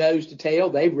follow nose to tail.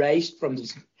 They raced from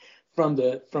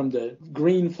the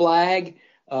green flag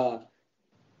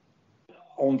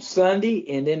on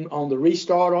Sunday, and then on the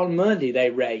restart on Monday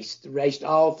they raced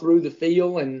all through the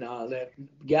field, and the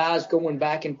guys going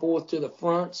back and forth to the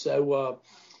front. So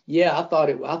I thought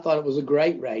it was a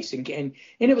great race, and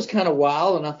it was kind of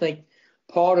wild. And I think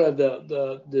part of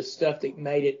the stuff that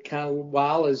made it kind of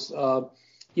wild is the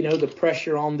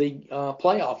pressure on the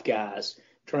playoff guys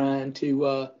trying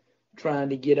to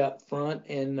get up front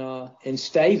and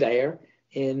stay there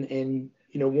and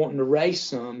wanting to race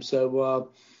some. So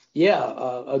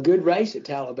a good race at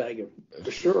Talladega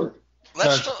for sure.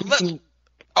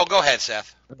 Go ahead,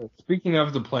 Seth. Speaking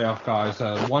of the playoff guys, two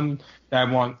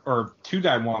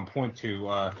that I want to point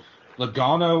to,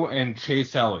 Logano and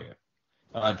Chase Elliott.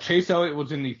 Chase Elliott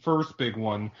was in the first big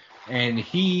one, and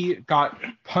he got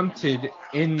punted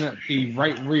in the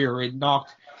right rear. It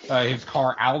knocked his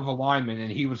car out of alignment, and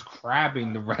he was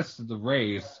crabbing the rest of the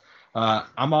race.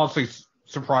 I'm also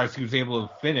surprised he was able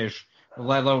to finish,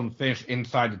 let alone finish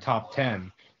inside the top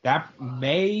 10. That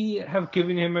may have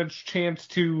given him a chance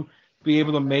to be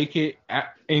able to make it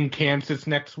in Kansas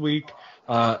next week.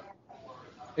 And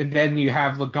then you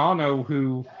have Logano,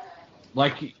 who,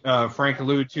 like Frank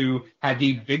alluded to, had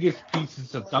the biggest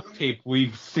pieces of duct tape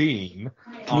we've seen.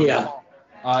 The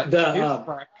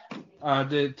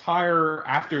tire,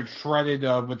 after it shredded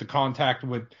with the contact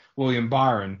with William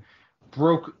Byron,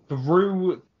 broke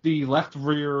through the left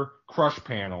rear crush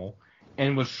panel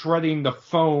and was shredding the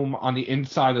foam on the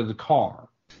inside of the car.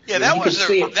 Yeah, that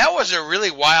was a really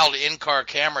wild in-car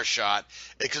camera shot,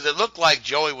 because it looked like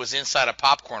Joey was inside a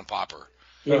popcorn popper.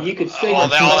 Yeah, you could see all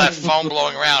that foam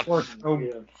blowing around.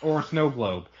 Or snow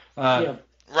globe. Right.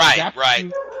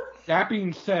 That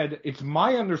being said, it's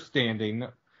my understanding,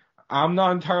 I'm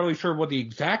not entirely sure what the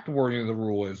exact wording of the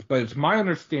rule is, but it's my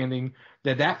understanding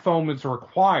that foam is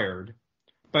required,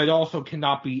 but it also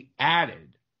cannot be added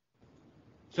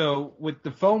So with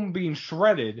the foam being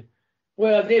shredded,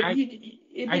 Well, it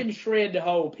didn't shred the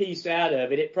whole piece out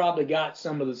of it. It probably got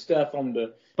some of the stuff on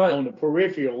the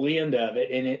peripheral end of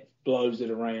it, and it blows it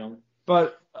around.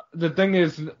 But the thing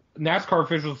is, NASCAR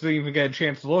officials didn't even get a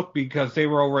chance to look because they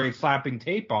were already slapping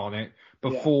tape on it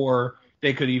before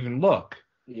they could even look.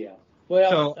 Yeah. Well,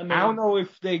 so I don't know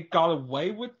if they got away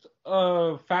with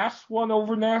a fast one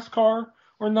over NASCAR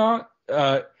or not.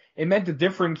 It meant the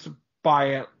difference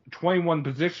by 21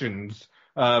 positions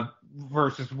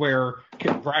versus where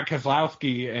Brad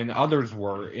Keselowski and others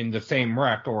were in the same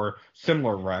wreck or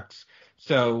similar wrecks.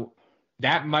 So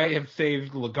that might have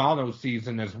saved Logano's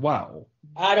season as well.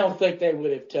 I don't think they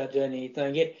would have done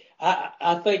anything.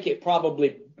 I think it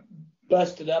probably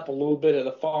busted up a little bit of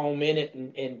the foam in it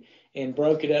and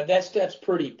broke it up. That stuff's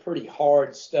pretty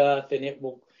hard stuff, and it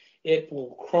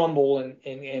will crumble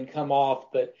and come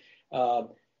off. But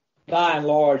by and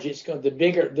large, it's going the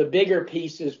bigger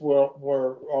pieces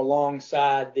were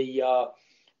alongside the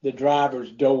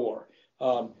driver's door.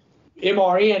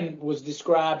 MRN was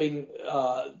describing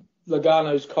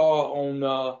Logano's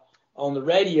car on the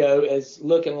radio as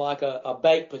looking like a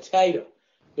baked potato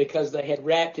because they had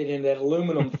wrapped it in that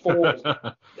aluminum foil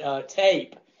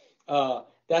tape.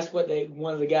 That's what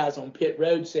one of the guys on pit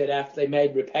road said after they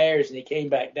made repairs and he came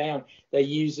back down. They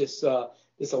used this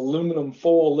aluminum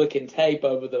foil looking tape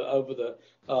over the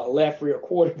left rear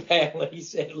quarter panel. He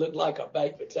said it looked like a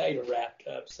baked potato wrapped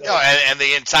up. So. No, and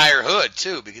the entire hood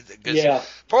too, because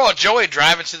poor old Joey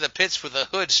driving to the pits with the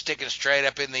hood sticking straight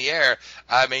up in the air.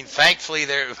 I mean, thankfully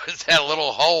there was that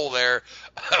little hole there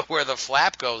where the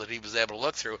flap goes that he was able to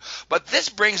look through. But this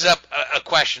brings up a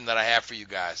question that I have for you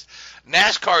guys.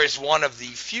 NASCAR is one of the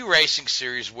few racing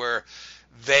series where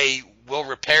they will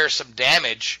repair some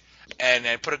damage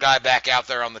and put a guy back out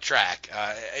there on the track.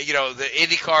 The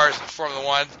Indy cars and Formula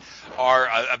One are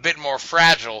a bit more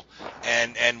fragile,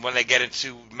 and when they get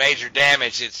into major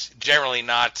damage, it's generally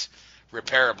not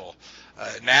repairable.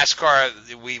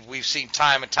 NASCAR, we've seen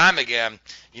time and time again,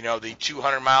 the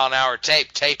 200-mile-an-hour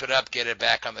tape it up, get it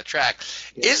back on the track.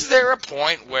 Is there a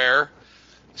point where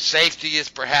safety is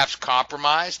perhaps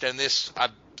compromised? And I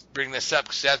bring this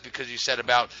up, Seth, because you said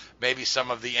about maybe some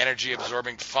of the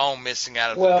energy-absorbing foam missing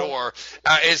out of the door.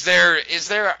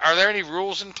 Are there any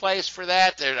rules in place for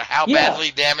that? How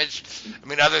badly damaged? I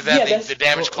mean, other than the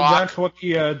damaged clock. That's what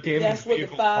the damaged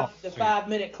the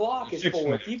 5-minute clock is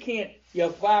for. If you can't,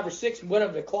 5 or 6,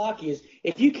 whatever the clock is,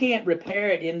 if you can't repair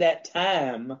it in that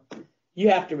time, you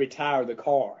have to retire the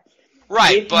car.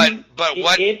 Right, but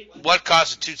what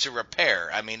constitutes a repair?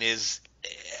 I mean,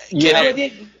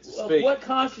 what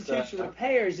constitutes a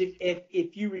repair is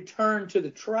if you return to the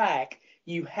track,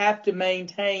 you have to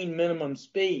maintain minimum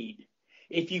speed.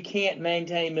 If you can't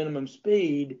maintain minimum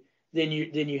speed, then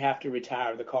you have to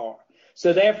retire the car.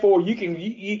 So therefore,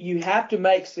 you have to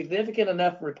make significant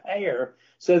enough repair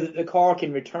so that the car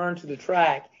can return to the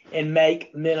track and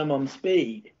make minimum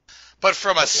speed. But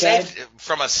from a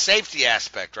safety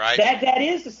aspect, right? That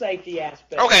is the safety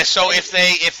aspect. Okay, so if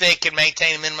they can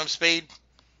maintain minimum speed.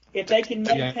 If they can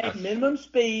maintain minimum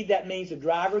speed, that means the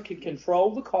driver can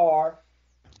control the car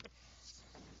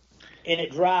and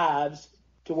it drives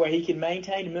to where he can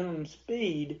maintain minimum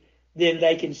speed, then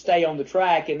they can stay on the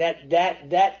track. And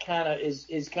that kind of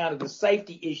is kind of the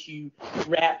safety issue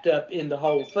wrapped up in the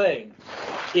whole thing.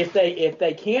 If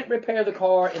they can't repair the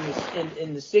car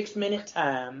in the 6-minute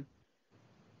time,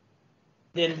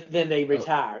 then they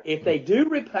retire. If they do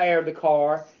repair the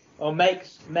car or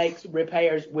makes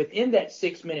repairs within that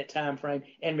 6-minute time frame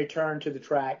and return to the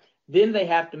track, then they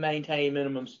have to maintain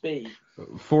minimum speed.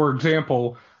 For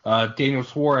example, Daniel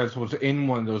Suarez was in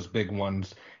one of those big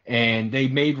ones, and they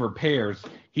made repairs.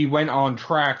 He went on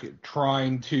track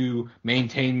trying to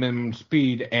maintain minimum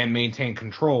speed and maintain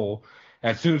control.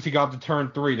 As soon as he got to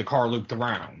turn 3, the car looped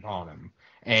around on him,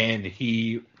 and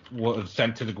he was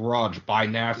sent to the garage by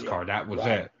NASCAR. That was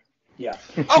it. Yeah.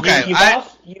 Okay.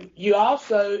 You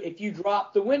also, if you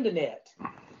drop the window net,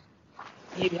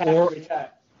 you have to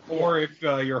retire. Or if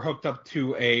you're hooked up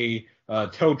to a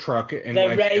tow truck and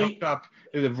hooked up,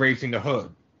 raising the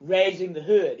hood. Raising the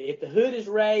hood. If the hood is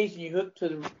raised and you hooked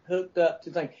up to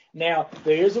the thing. Now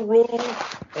there is a rule,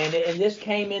 and this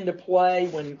came into play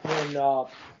when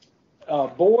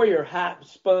Boyer high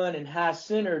spun and high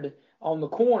centered on the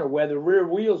corner where the rear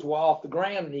wheels were off the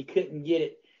ground and he couldn't get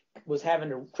it. Was having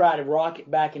to try to rock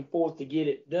it back and forth to get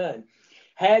it done.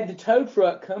 Had the tow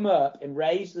truck come up and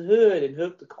raised the hood and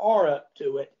hooked the car up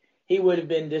to it, he would have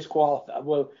been disqualified.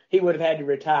 Well, he would have had to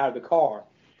retire the car.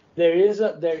 There is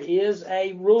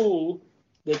a rule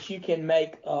that you can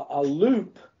make a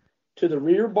loop to the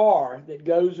rear bar that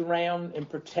goes around and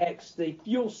protects the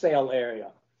fuel cell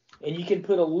area. And you can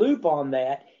put a loop on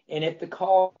that, and if the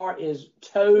car is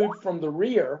towed from the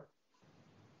rear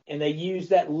and they use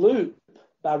that loop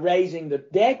by raising the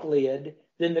deck lid,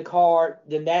 then they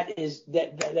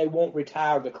won't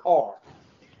retire the car.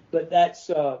 But that's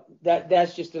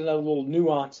just another little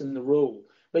nuance in the rule.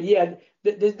 But yeah,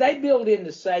 they build in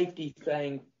the safety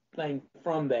thing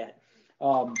from that.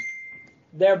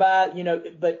 Thereby,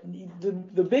 but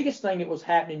the biggest thing that was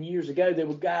happening years ago, there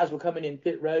were guys were coming in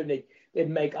pit road and they'd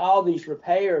make all these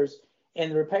repairs,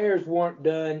 and the repairs weren't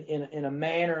done in a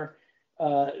manner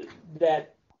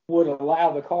that wouldn't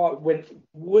allow the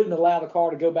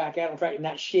car to go back out on track and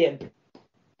not shed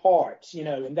parts,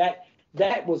 and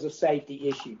that was a safety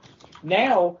issue.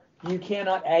 Now you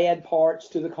cannot add parts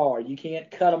to the car. You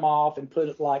can't cut them off and put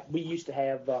it like we used to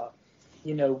have,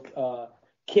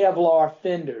 Kevlar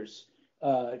fenders,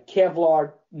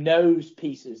 Kevlar nose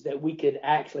pieces that we could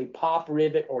actually pop,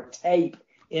 rivet, or tape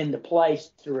into place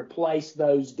to replace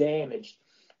those damaged.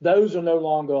 Those are no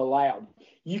longer allowed.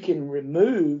 You can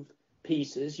remove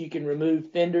pieces. You can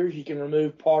remove fenders. You can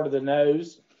remove part of the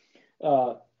nose.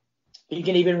 You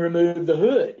can even remove the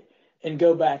hood and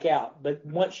go back out. But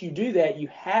once you do that, you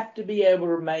have to be able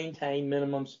to maintain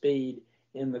minimum speed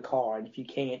in the car. And if you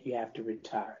can't, you have to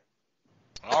retire.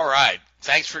 All right.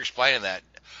 Thanks for explaining that.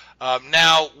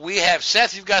 Now, we have,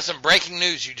 Seth, you've got some breaking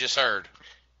news you just heard.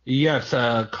 Yes,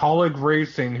 Colleague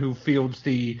Racing, who fields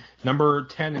the number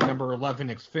 10 and number 11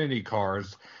 Xfinity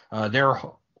cars, their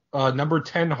number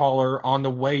 10 hauler on the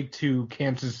way to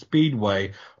Kansas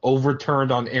Speedway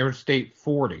overturned on Interstate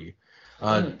 40.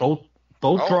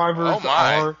 Both drivers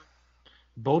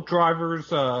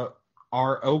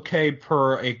are okay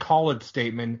per a college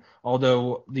statement,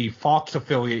 although the Fox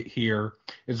affiliate here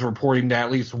is reporting that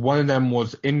at least one of them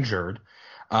was injured.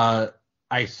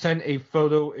 I sent a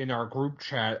photo in our group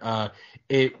chat.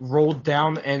 It rolled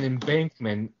down an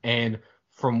embankment, and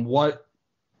from what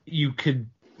you could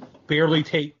barely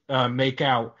make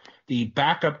out, the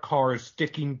backup car is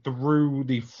sticking through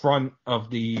the front of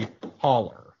the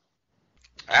hauler.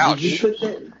 Ouch. Did you put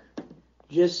that?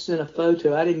 Just sent a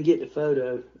photo. I didn't get the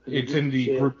photo. It's in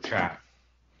the group chat.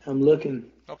 I'm looking.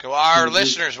 Okay, well, our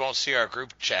listeners won't see our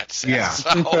group chat, Seth. Yeah. So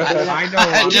I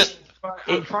know.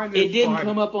 It didn't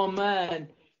come up on mine.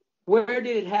 Where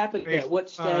did it happen at? What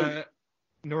state?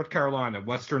 North Carolina,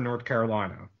 Western North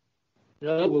Carolina.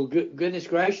 No, well, goodness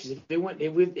gracious! If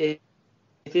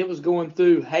it was going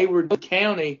through Hayward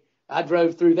County, I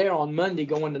drove through there on Monday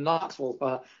going to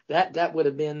Knoxville. That would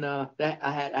have been that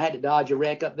I had to dodge a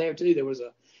wreck up there too. There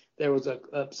was a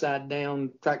upside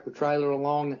down tractor trailer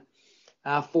along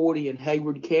I-40 in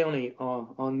Hayward County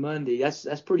on Monday.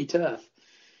 That's pretty tough.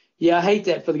 Yeah, I hate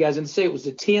that for the guys. And say it was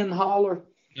a 10 hauler.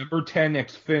 Number 10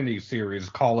 Xfinity Series,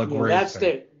 Colleague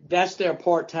Racing. That's their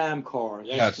part-time car.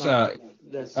 That's their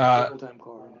full-time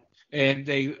car. And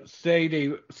they say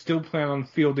they still plan on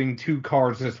fielding 2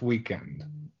 cars this weekend.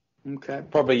 Okay.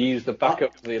 Probably use the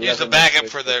backup for the 11. Use the backup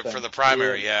for the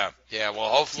primary, yeah. Well,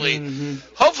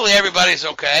 hopefully everybody's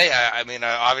okay. I mean,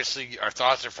 obviously our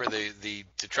thoughts are for the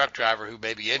truck driver who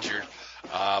may be injured.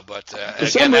 But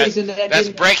again, that's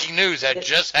breaking news. That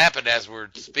just happened as we're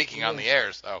speaking on the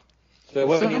air. So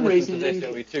for some reason,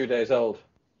 it'll be 2 days old.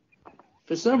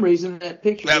 For some reason, that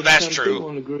picture that's true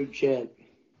on the group chat.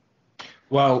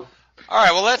 Well, all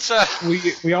right. Well, let's.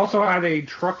 We also had a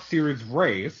Truck Series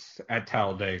race at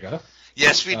Talladega.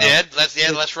 Yes, we did.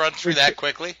 Let's run through that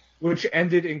quickly. Which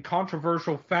ended in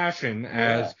controversial fashion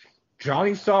as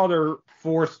Johnny Sauter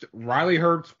forced Riley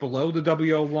Herbst below the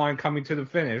WO line coming to the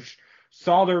finish.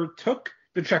 Sauter took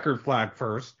the checkered flag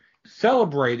first,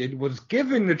 celebrated, was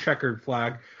given the checkered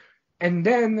flag, and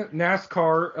then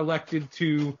NASCAR elected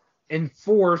to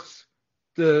enforce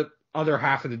the other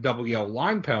half of the WO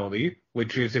line penalty,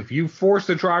 which is if you force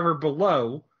the driver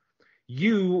below,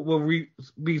 you will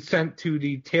be sent to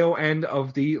the tail end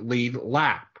of the lead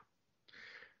lap.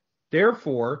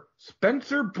 Therefore,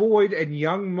 Spencer Boyd and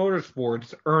Young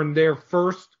Motorsports earned their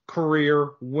first career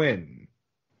win.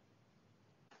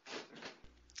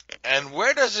 And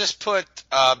where does this put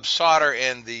Sauter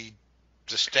in the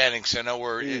standings? I know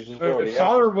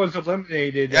Sauter was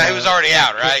eliminated. Yeah, he was already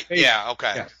out, right? Yeah,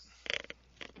 okay. Yes.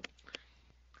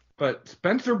 But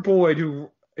Spencer Boyd,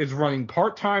 who is running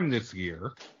part-time this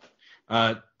year,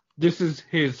 this is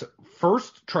his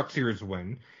first Truck Series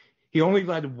win. He only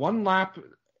led 1 lap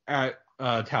at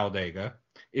Talladega.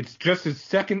 It's just his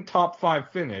second top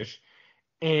 5 finish.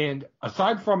 And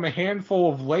aside from a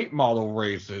handful of late model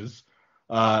races,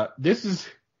 this is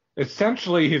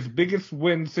essentially his biggest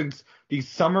win since the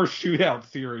Summer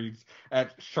Shootout Series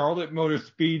at Charlotte Motor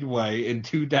Speedway in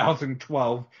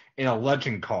 2012 in a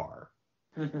legend car.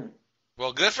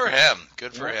 Well, good for him.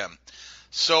 Good for him.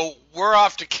 So we're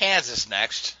off to Kansas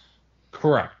next.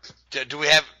 Correct. Do we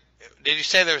have? Did you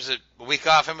say there's a week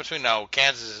off in between? No,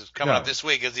 Kansas is coming up this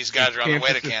week as these guys are on the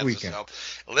way to Kansas. So,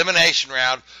 elimination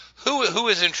round. Who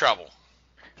is in trouble?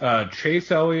 Chase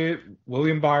Elliott,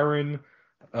 William Byron,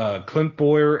 Clint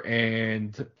Boyer,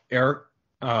 and Eric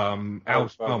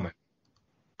Alex Bowman.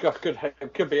 God,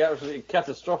 it could be absolutely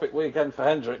catastrophic weekend for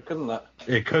Hendrick, couldn't it?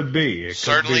 It could be. It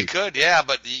Certainly could, yeah.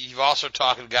 But you've also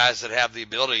talked to guys that have the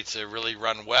ability to really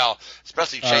run well,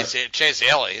 especially Chase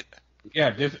Elliott.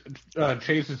 Yeah,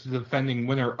 Chase is the defending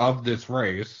winner of this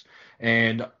race,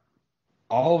 and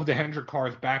all of the Hendrick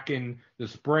cars back in the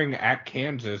spring at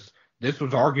Kansas, this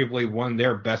was arguably one of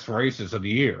their best races of the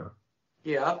year.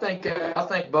 Yeah, I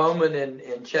think Bowman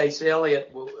and Chase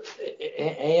Elliott will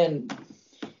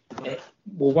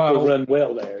run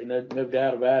well there. No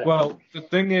doubt about it. Well, the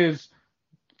thing is,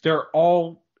 they're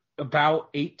all about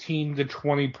 18 to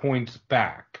 20 points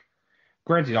back.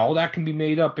 Granted, all that can be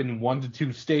made up in 1 to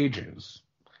 2 stages.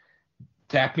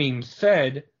 That being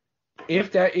said,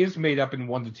 if that is made up in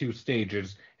 1 to 2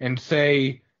 stages, and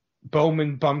say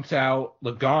Bowman bumps out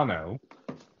Logano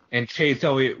and Chase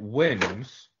Elliott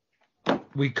wins,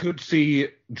 we could see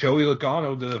Joey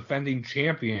Logano, the defending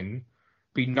champion,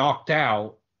 be knocked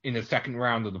out in the second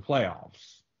round of the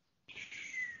playoffs.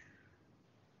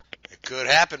 It could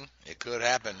happen.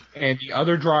 And the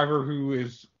other driver who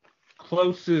is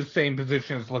close to the same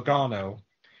position as Logano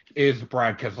is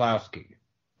Brad Keselowski.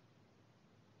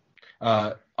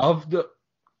 Of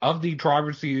the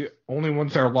drivers, the only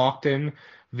ones that are locked in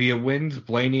via wins,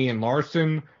 Blaney and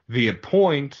Larson. Via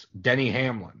points, Denny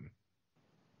Hamlin.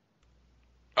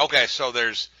 Okay, so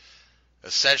there's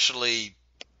essentially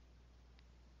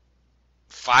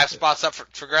 5 spots up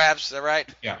for grabs, is that right?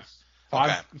 Yes.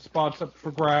 5 spots up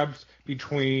for grabs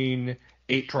between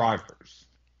 8 drivers.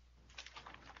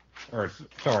 9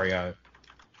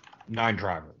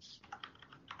 drivers.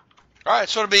 All right,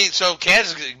 so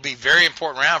Kansas would be a very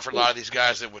important round for a lot of these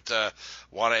guys that would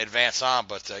want to advance on.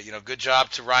 But good job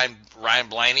to Ryan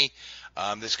Blaney.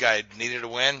 This guy needed a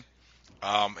win,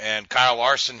 and Kyle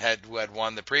Larson who had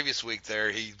won the previous week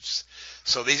there.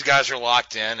 So these guys are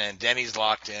locked in, and Denny's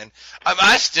locked in. I've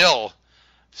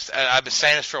been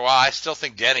saying this for a while. I still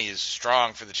think Denny is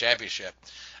strong for the championship,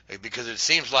 because it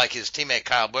seems like his teammate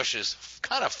Kyle Busch has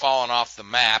kind of fallen off the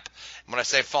map. And when I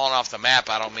say fallen off the map,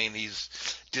 I don't mean he's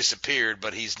disappeared,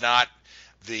 but he's not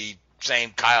the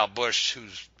same Kyle Busch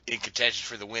who's in contention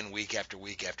for the win week after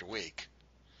week after week.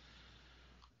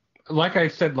 Like I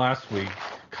said last week,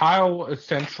 Kyle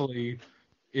essentially,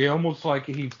 it's almost like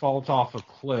he falls off a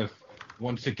cliff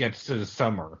once it gets to the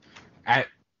summer.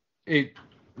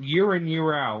 Year in,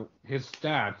 year out, his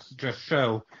stats just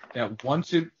show that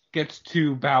once it gets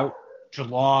to about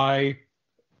July,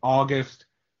 August,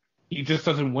 he just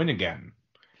doesn't win again.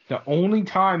 The only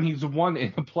time he's won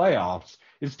in the playoffs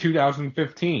is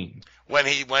 2015. When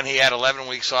he had 11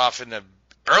 weeks off in the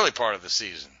early part of the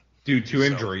season. Due to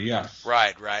injury, yes.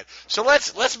 Right. So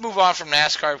let's move on from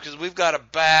NASCAR, because we've got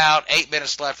about 8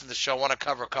 minutes left in the show. I want to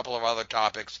cover a couple of other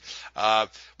topics.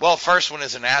 First one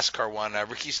is a NASCAR one.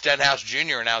 Ricky Stenhouse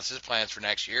Jr. announced his plans for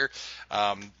next year.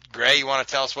 Gray, you want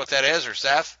to tell us what that is, or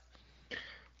Seth?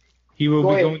 He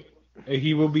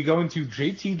will be going to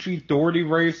JTG Doherty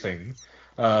Racing,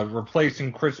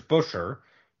 replacing Chris Buescher,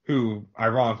 who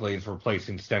ironically is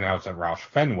replacing Stenhouse at Roush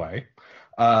Fenway.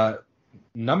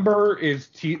 Number is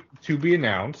to be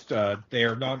announced. They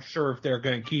are not sure if they're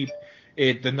going to keep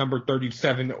it the number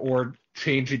 37 or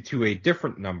change it to a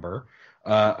different number.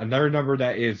 Another number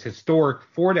that is historic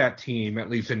for that team, at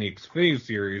least in the Xfinity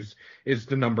Series, is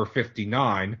the number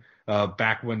 59.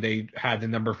 Back when they had the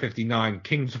number 59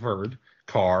 Kingsford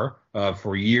car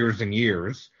for years and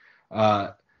years.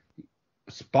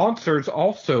 Sponsors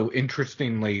also,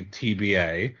 interestingly,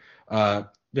 TBA.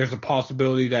 There's a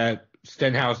possibility that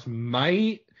Stenhouse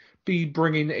might be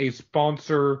bringing a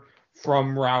sponsor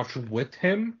from Roush with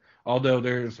him, although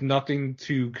there's nothing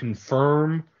to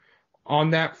confirm on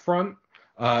that front.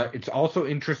 It's also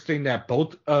interesting that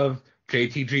both of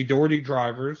JTG Doherty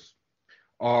drivers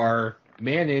are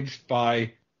managed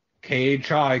by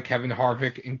KHI, Kevin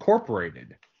Harvick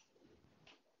Incorporated.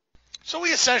 So we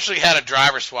essentially had a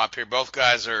driver swap here. Both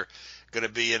guys are going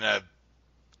to be in a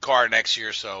car next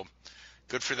year, so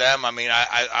good for them. I mean,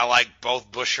 I like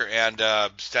both Buescher and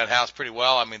Stenhouse pretty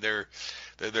well. I mean,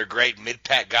 they're great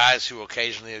mid-pack guys who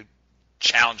occasionally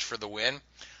challenge for the win.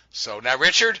 So now,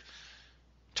 Richard,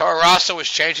 Toro Rosso is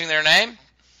changing their name?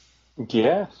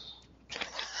 Yes.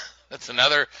 That's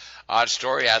another odd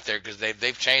story out there because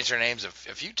they've changed their names a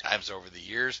few times over the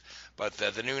years. But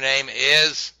the new name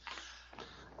is.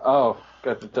 Oh,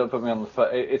 God, don't put me on the phone.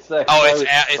 It's their. Oh, it's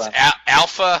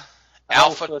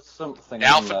Alpha something.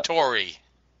 Alpha Tauri.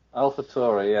 Alpha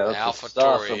Tauri, yeah. That's Alpha a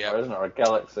star Tauri, somewhere, yeah. isn't it? Or a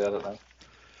galaxy, I don't know.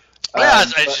 Well,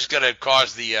 it's just going to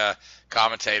cause the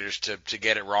commentators to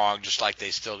get it wrong, just like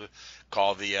they still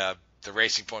call the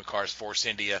Racing Point cars Force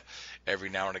India every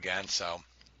now and again. So.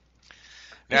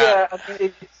 Now, yeah, I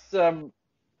mean,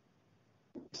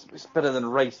 it's better than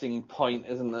Racing Point,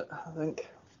 isn't it? I think.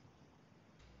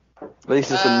 At least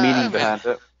there's some meaning behind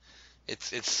it.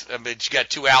 It's. I mean, you got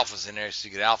two Alphas in there, so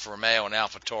you get Alfa Romeo and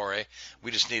Alfa Tauri.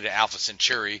 We just need an Alpha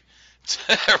Centauri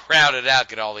to round it out.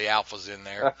 Get all the Alphas in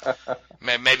there.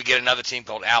 Maybe get another team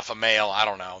called Alpha Male. I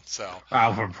don't know. So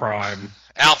Alpha Prime.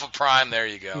 Alpha Prime. There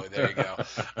you go. There you go.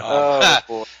 Oh,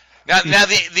 boy. Now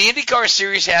the IndyCar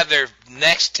Series had their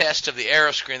next test of the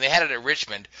aero screen. They had it at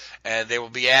Richmond, and they will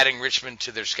be adding Richmond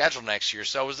to their schedule next year.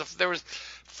 So there was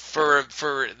for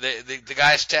the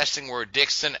guys testing were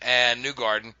Dixon and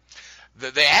Newgarden.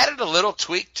 They added a little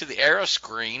tweak to the aero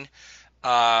screen,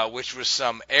 which was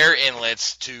some air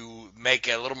inlets to make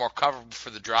it a little more comfortable for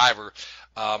the driver.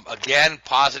 Again,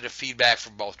 positive feedback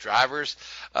from both drivers.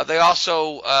 They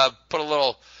also put a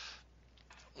little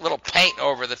paint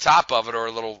over the top of it, or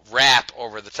a little wrap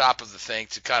over the top of the thing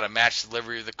to kind of match the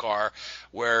livery of the car,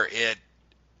 where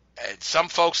some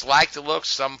folks like the look,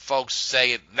 some folks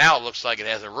say it looks like it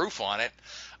has a roof on it.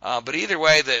 But either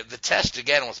way, the test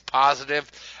again was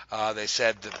positive. They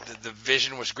said the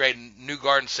vision was great.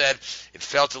 Newgarden said it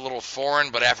felt a little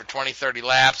foreign, but after 20, 30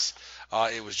 laps,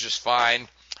 it was just fine.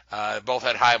 Both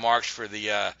had high marks for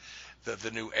the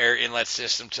new air inlet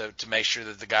system to make sure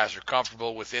that the guys are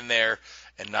comfortable within there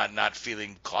and not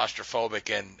feeling claustrophobic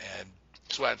and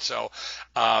sweat. So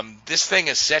this thing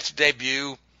is set to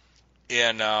debut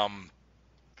in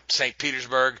St.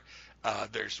 Petersburg.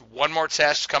 There's one more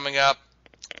test coming up.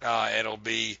 It'll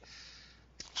be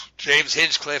James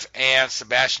Hinchcliffe and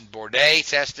Sebastian Bourdais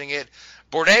testing it.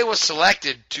 Bourdais was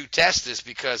selected to test this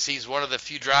because he's one of the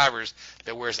few drivers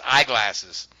that wears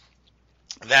eyeglasses.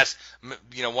 That's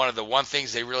one of the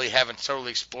things they really haven't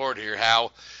totally explored here,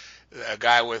 how a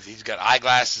guy he's got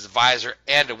eyeglasses, a visor,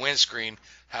 and a windscreen,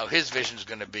 how his vision is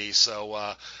going to be.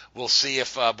 So we'll see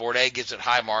if Bourdais gives it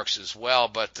high marks as well.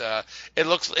 But it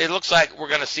looks like we're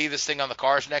going to see this thing on the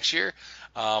cars next year,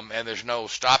 and there's no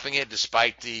stopping it,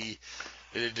 despite the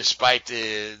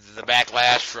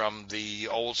backlash from the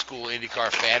old school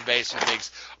IndyCar fan base who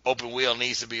thinks open wheel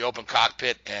needs to be open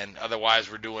cockpit, and otherwise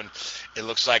it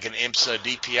looks like an IMSA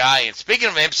DPI. And speaking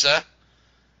of IMSA,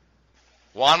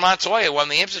 Juan Montoya won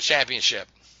the IMSA championship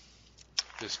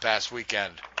this past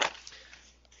weekend.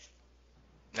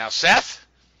 Now, Seth,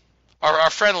 our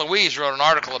friend Louise wrote an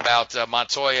article about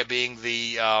Montoya being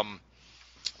the,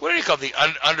 what do you call it, the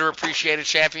underappreciated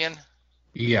champion?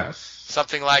 Yes.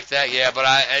 Something like that, yeah. But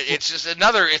it's just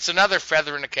another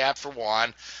feather in the cap for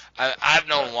Juan. I've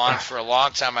known Juan for a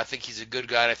long time. I think he's a good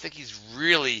guy. And I think he's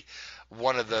really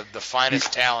one of the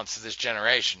finest talents of this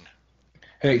generation.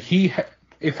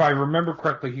 If I remember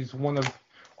correctly, he's one of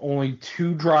only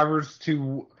two drivers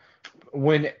to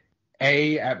win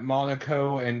A at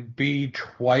Monaco and B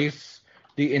twice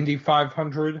the Indy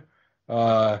 500.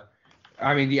 I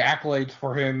mean, the accolades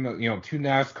for him, 2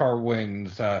 NASCAR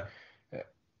wins.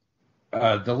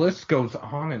 The list goes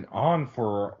on and on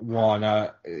for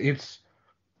Juan. It's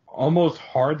almost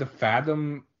hard to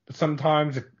fathom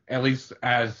sometimes, at least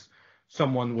as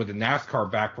someone with a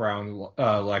NASCAR background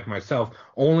like myself,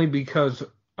 only because,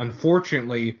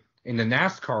 unfortunately, in the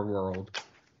NASCAR world,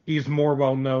 he's more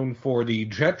well known for the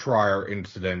jet dryer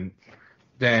incident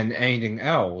than anything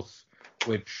else,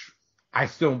 which I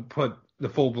still put the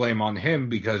full blame on him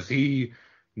because he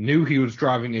knew he was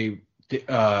driving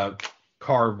a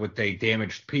car with a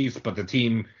damaged piece, but the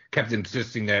team kept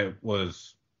insisting that it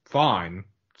was fine.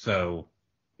 So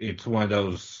it's one of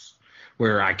those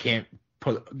where I can't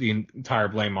put the entire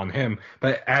blame on him.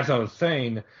 But as I was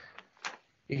saying,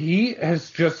 he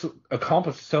has just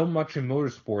accomplished so much in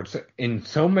motorsports in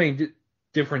so many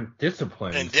different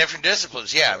disciplines. In different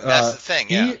disciplines, yeah. That's the thing,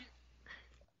 yeah.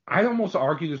 I'd almost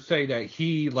argue to say that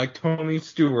he, like Tony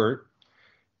Stewart,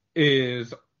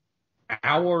 is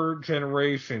our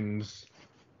generation's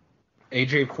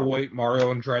AJ Foyt,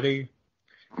 Mario Andretti,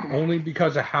 only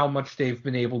because of how much they've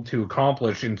been able to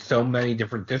accomplish in so many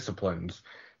different disciplines.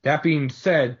 That being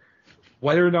said,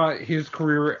 whether or not his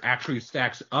career actually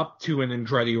stacks up to an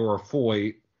Andretti or a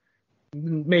Foyt,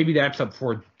 maybe that's up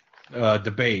for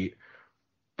debate.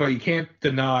 But you can't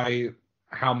deny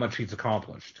how much he's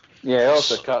accomplished. Yeah, he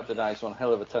also can't deny he's one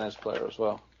hell of a tennis player as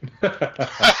well.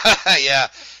 Yeah.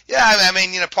 I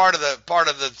mean, part of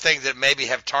the thing that maybe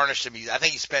have tarnished him. I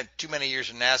think he spent too many years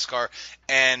in NASCAR,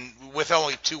 and with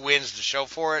only 2 wins to show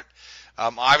for it.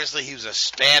 Obviously, he was a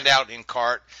standout in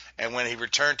kart, and when he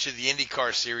returned to the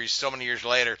IndyCar series so many years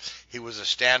later, he was a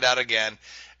standout again.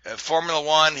 Formula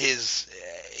One, he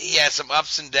had some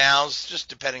ups and downs, just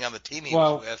depending on the team he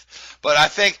was with. But I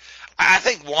think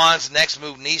Juan's next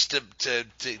move needs to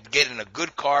get in a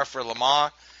good car for Le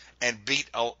Mans and beat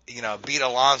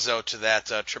Alonso to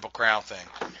that Triple Crown thing.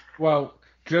 Well,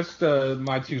 just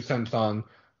my 2 cents on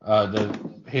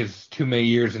his too many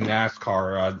years in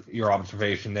NASCAR. Your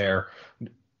observation there.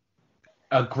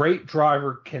 A great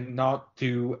driver cannot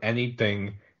do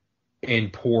anything in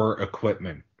poor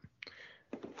equipment.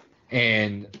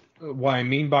 And what I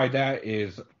mean by that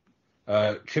is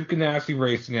Chip Ganassi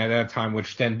Racing at that time,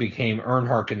 which then became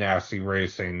Earnhardt Ganassi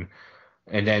Racing,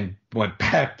 and then went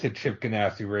back to Chip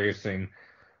Ganassi Racing,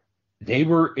 they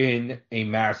were in a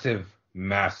massive,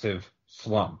 massive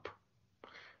slump.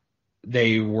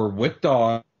 They were with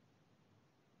Dodge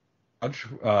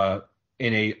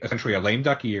in essentially a lame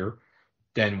duck year,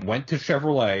 then went to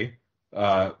Chevrolet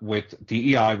with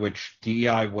DEI, which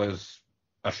DEI was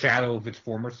a shadow of its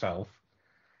former self,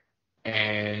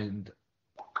 and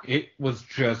it was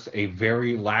just a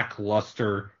very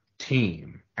lackluster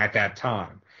team at that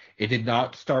time. It did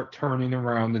not start turning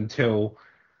around until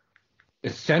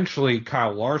essentially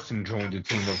Kyle Larson joined the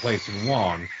team replacing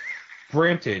Juan.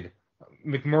 Granted,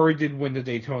 McMurray did win the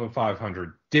Daytona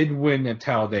 500, did win at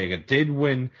Talladega, did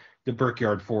win the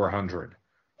Brickyard 400.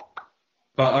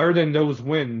 But other than those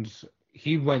wins,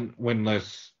 he went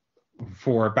winless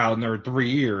for about another 3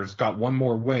 years, got one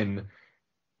more win,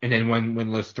 and then went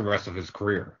winless the rest of his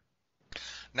career.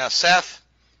 Now, Seth,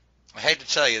 I hate to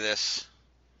tell you this,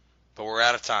 but we're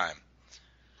out of time.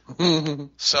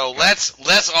 So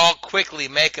let's all quickly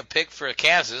make a pick for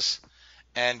Kansas.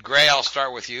 And Gray, I'll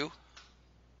start with you.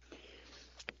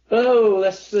 Oh,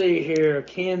 let's see here.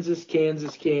 Kansas.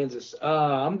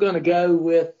 I'm going to go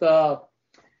with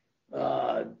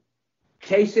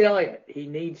Chase Elliott. He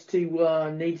needs to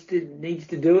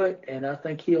do it, and I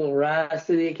think he'll rise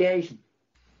to the occasion.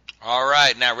 All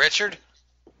right, now Richard.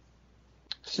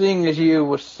 Seeing as you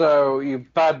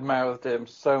badmouthed him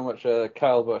so much,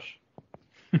 Kyle Busch.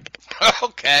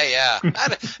 Okay, yeah.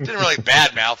 I didn't really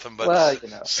badmouth him, but well,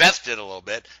 Seth did a little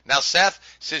bit. Now, Seth,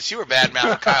 since you were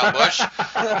badmouthing Kyle Busch,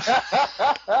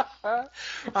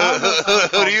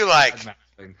 who do you like?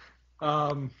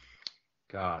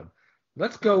 God.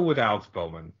 Let's go with Alex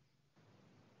Bowman.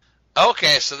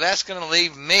 Okay, so that's going to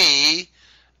leave me.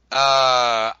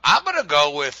 I'm going to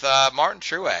go with Martin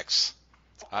Truex.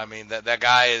 I mean, that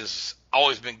guy has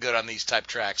always been good on these type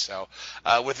tracks. So,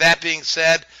 with that being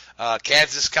said,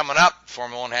 Kansas coming up.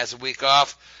 Formula One has a week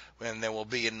off, and then we'll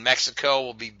be in Mexico.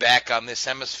 We'll be back on this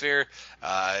hemisphere.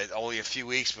 Only a few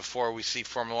weeks before we see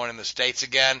Formula One in the States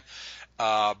again.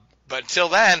 But until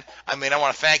then, I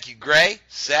want to thank you, Gray,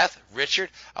 Seth, Richard.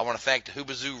 I want to thank the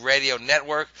Hoobazoo Radio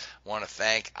Network. I want to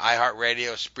thank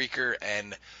iHeartRadio, Spreaker,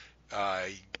 and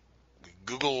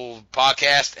Google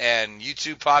Podcast and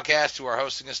YouTube Podcast who are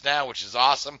hosting us now, which is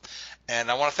awesome. And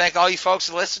I want to thank all you folks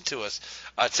who listen to us.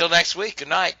 Until next week, good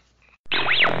night.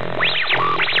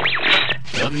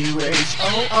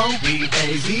 WHOOBAZOO,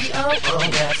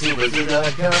 that's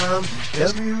Hoobazoo.com.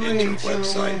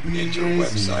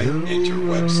 Enter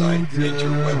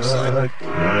website.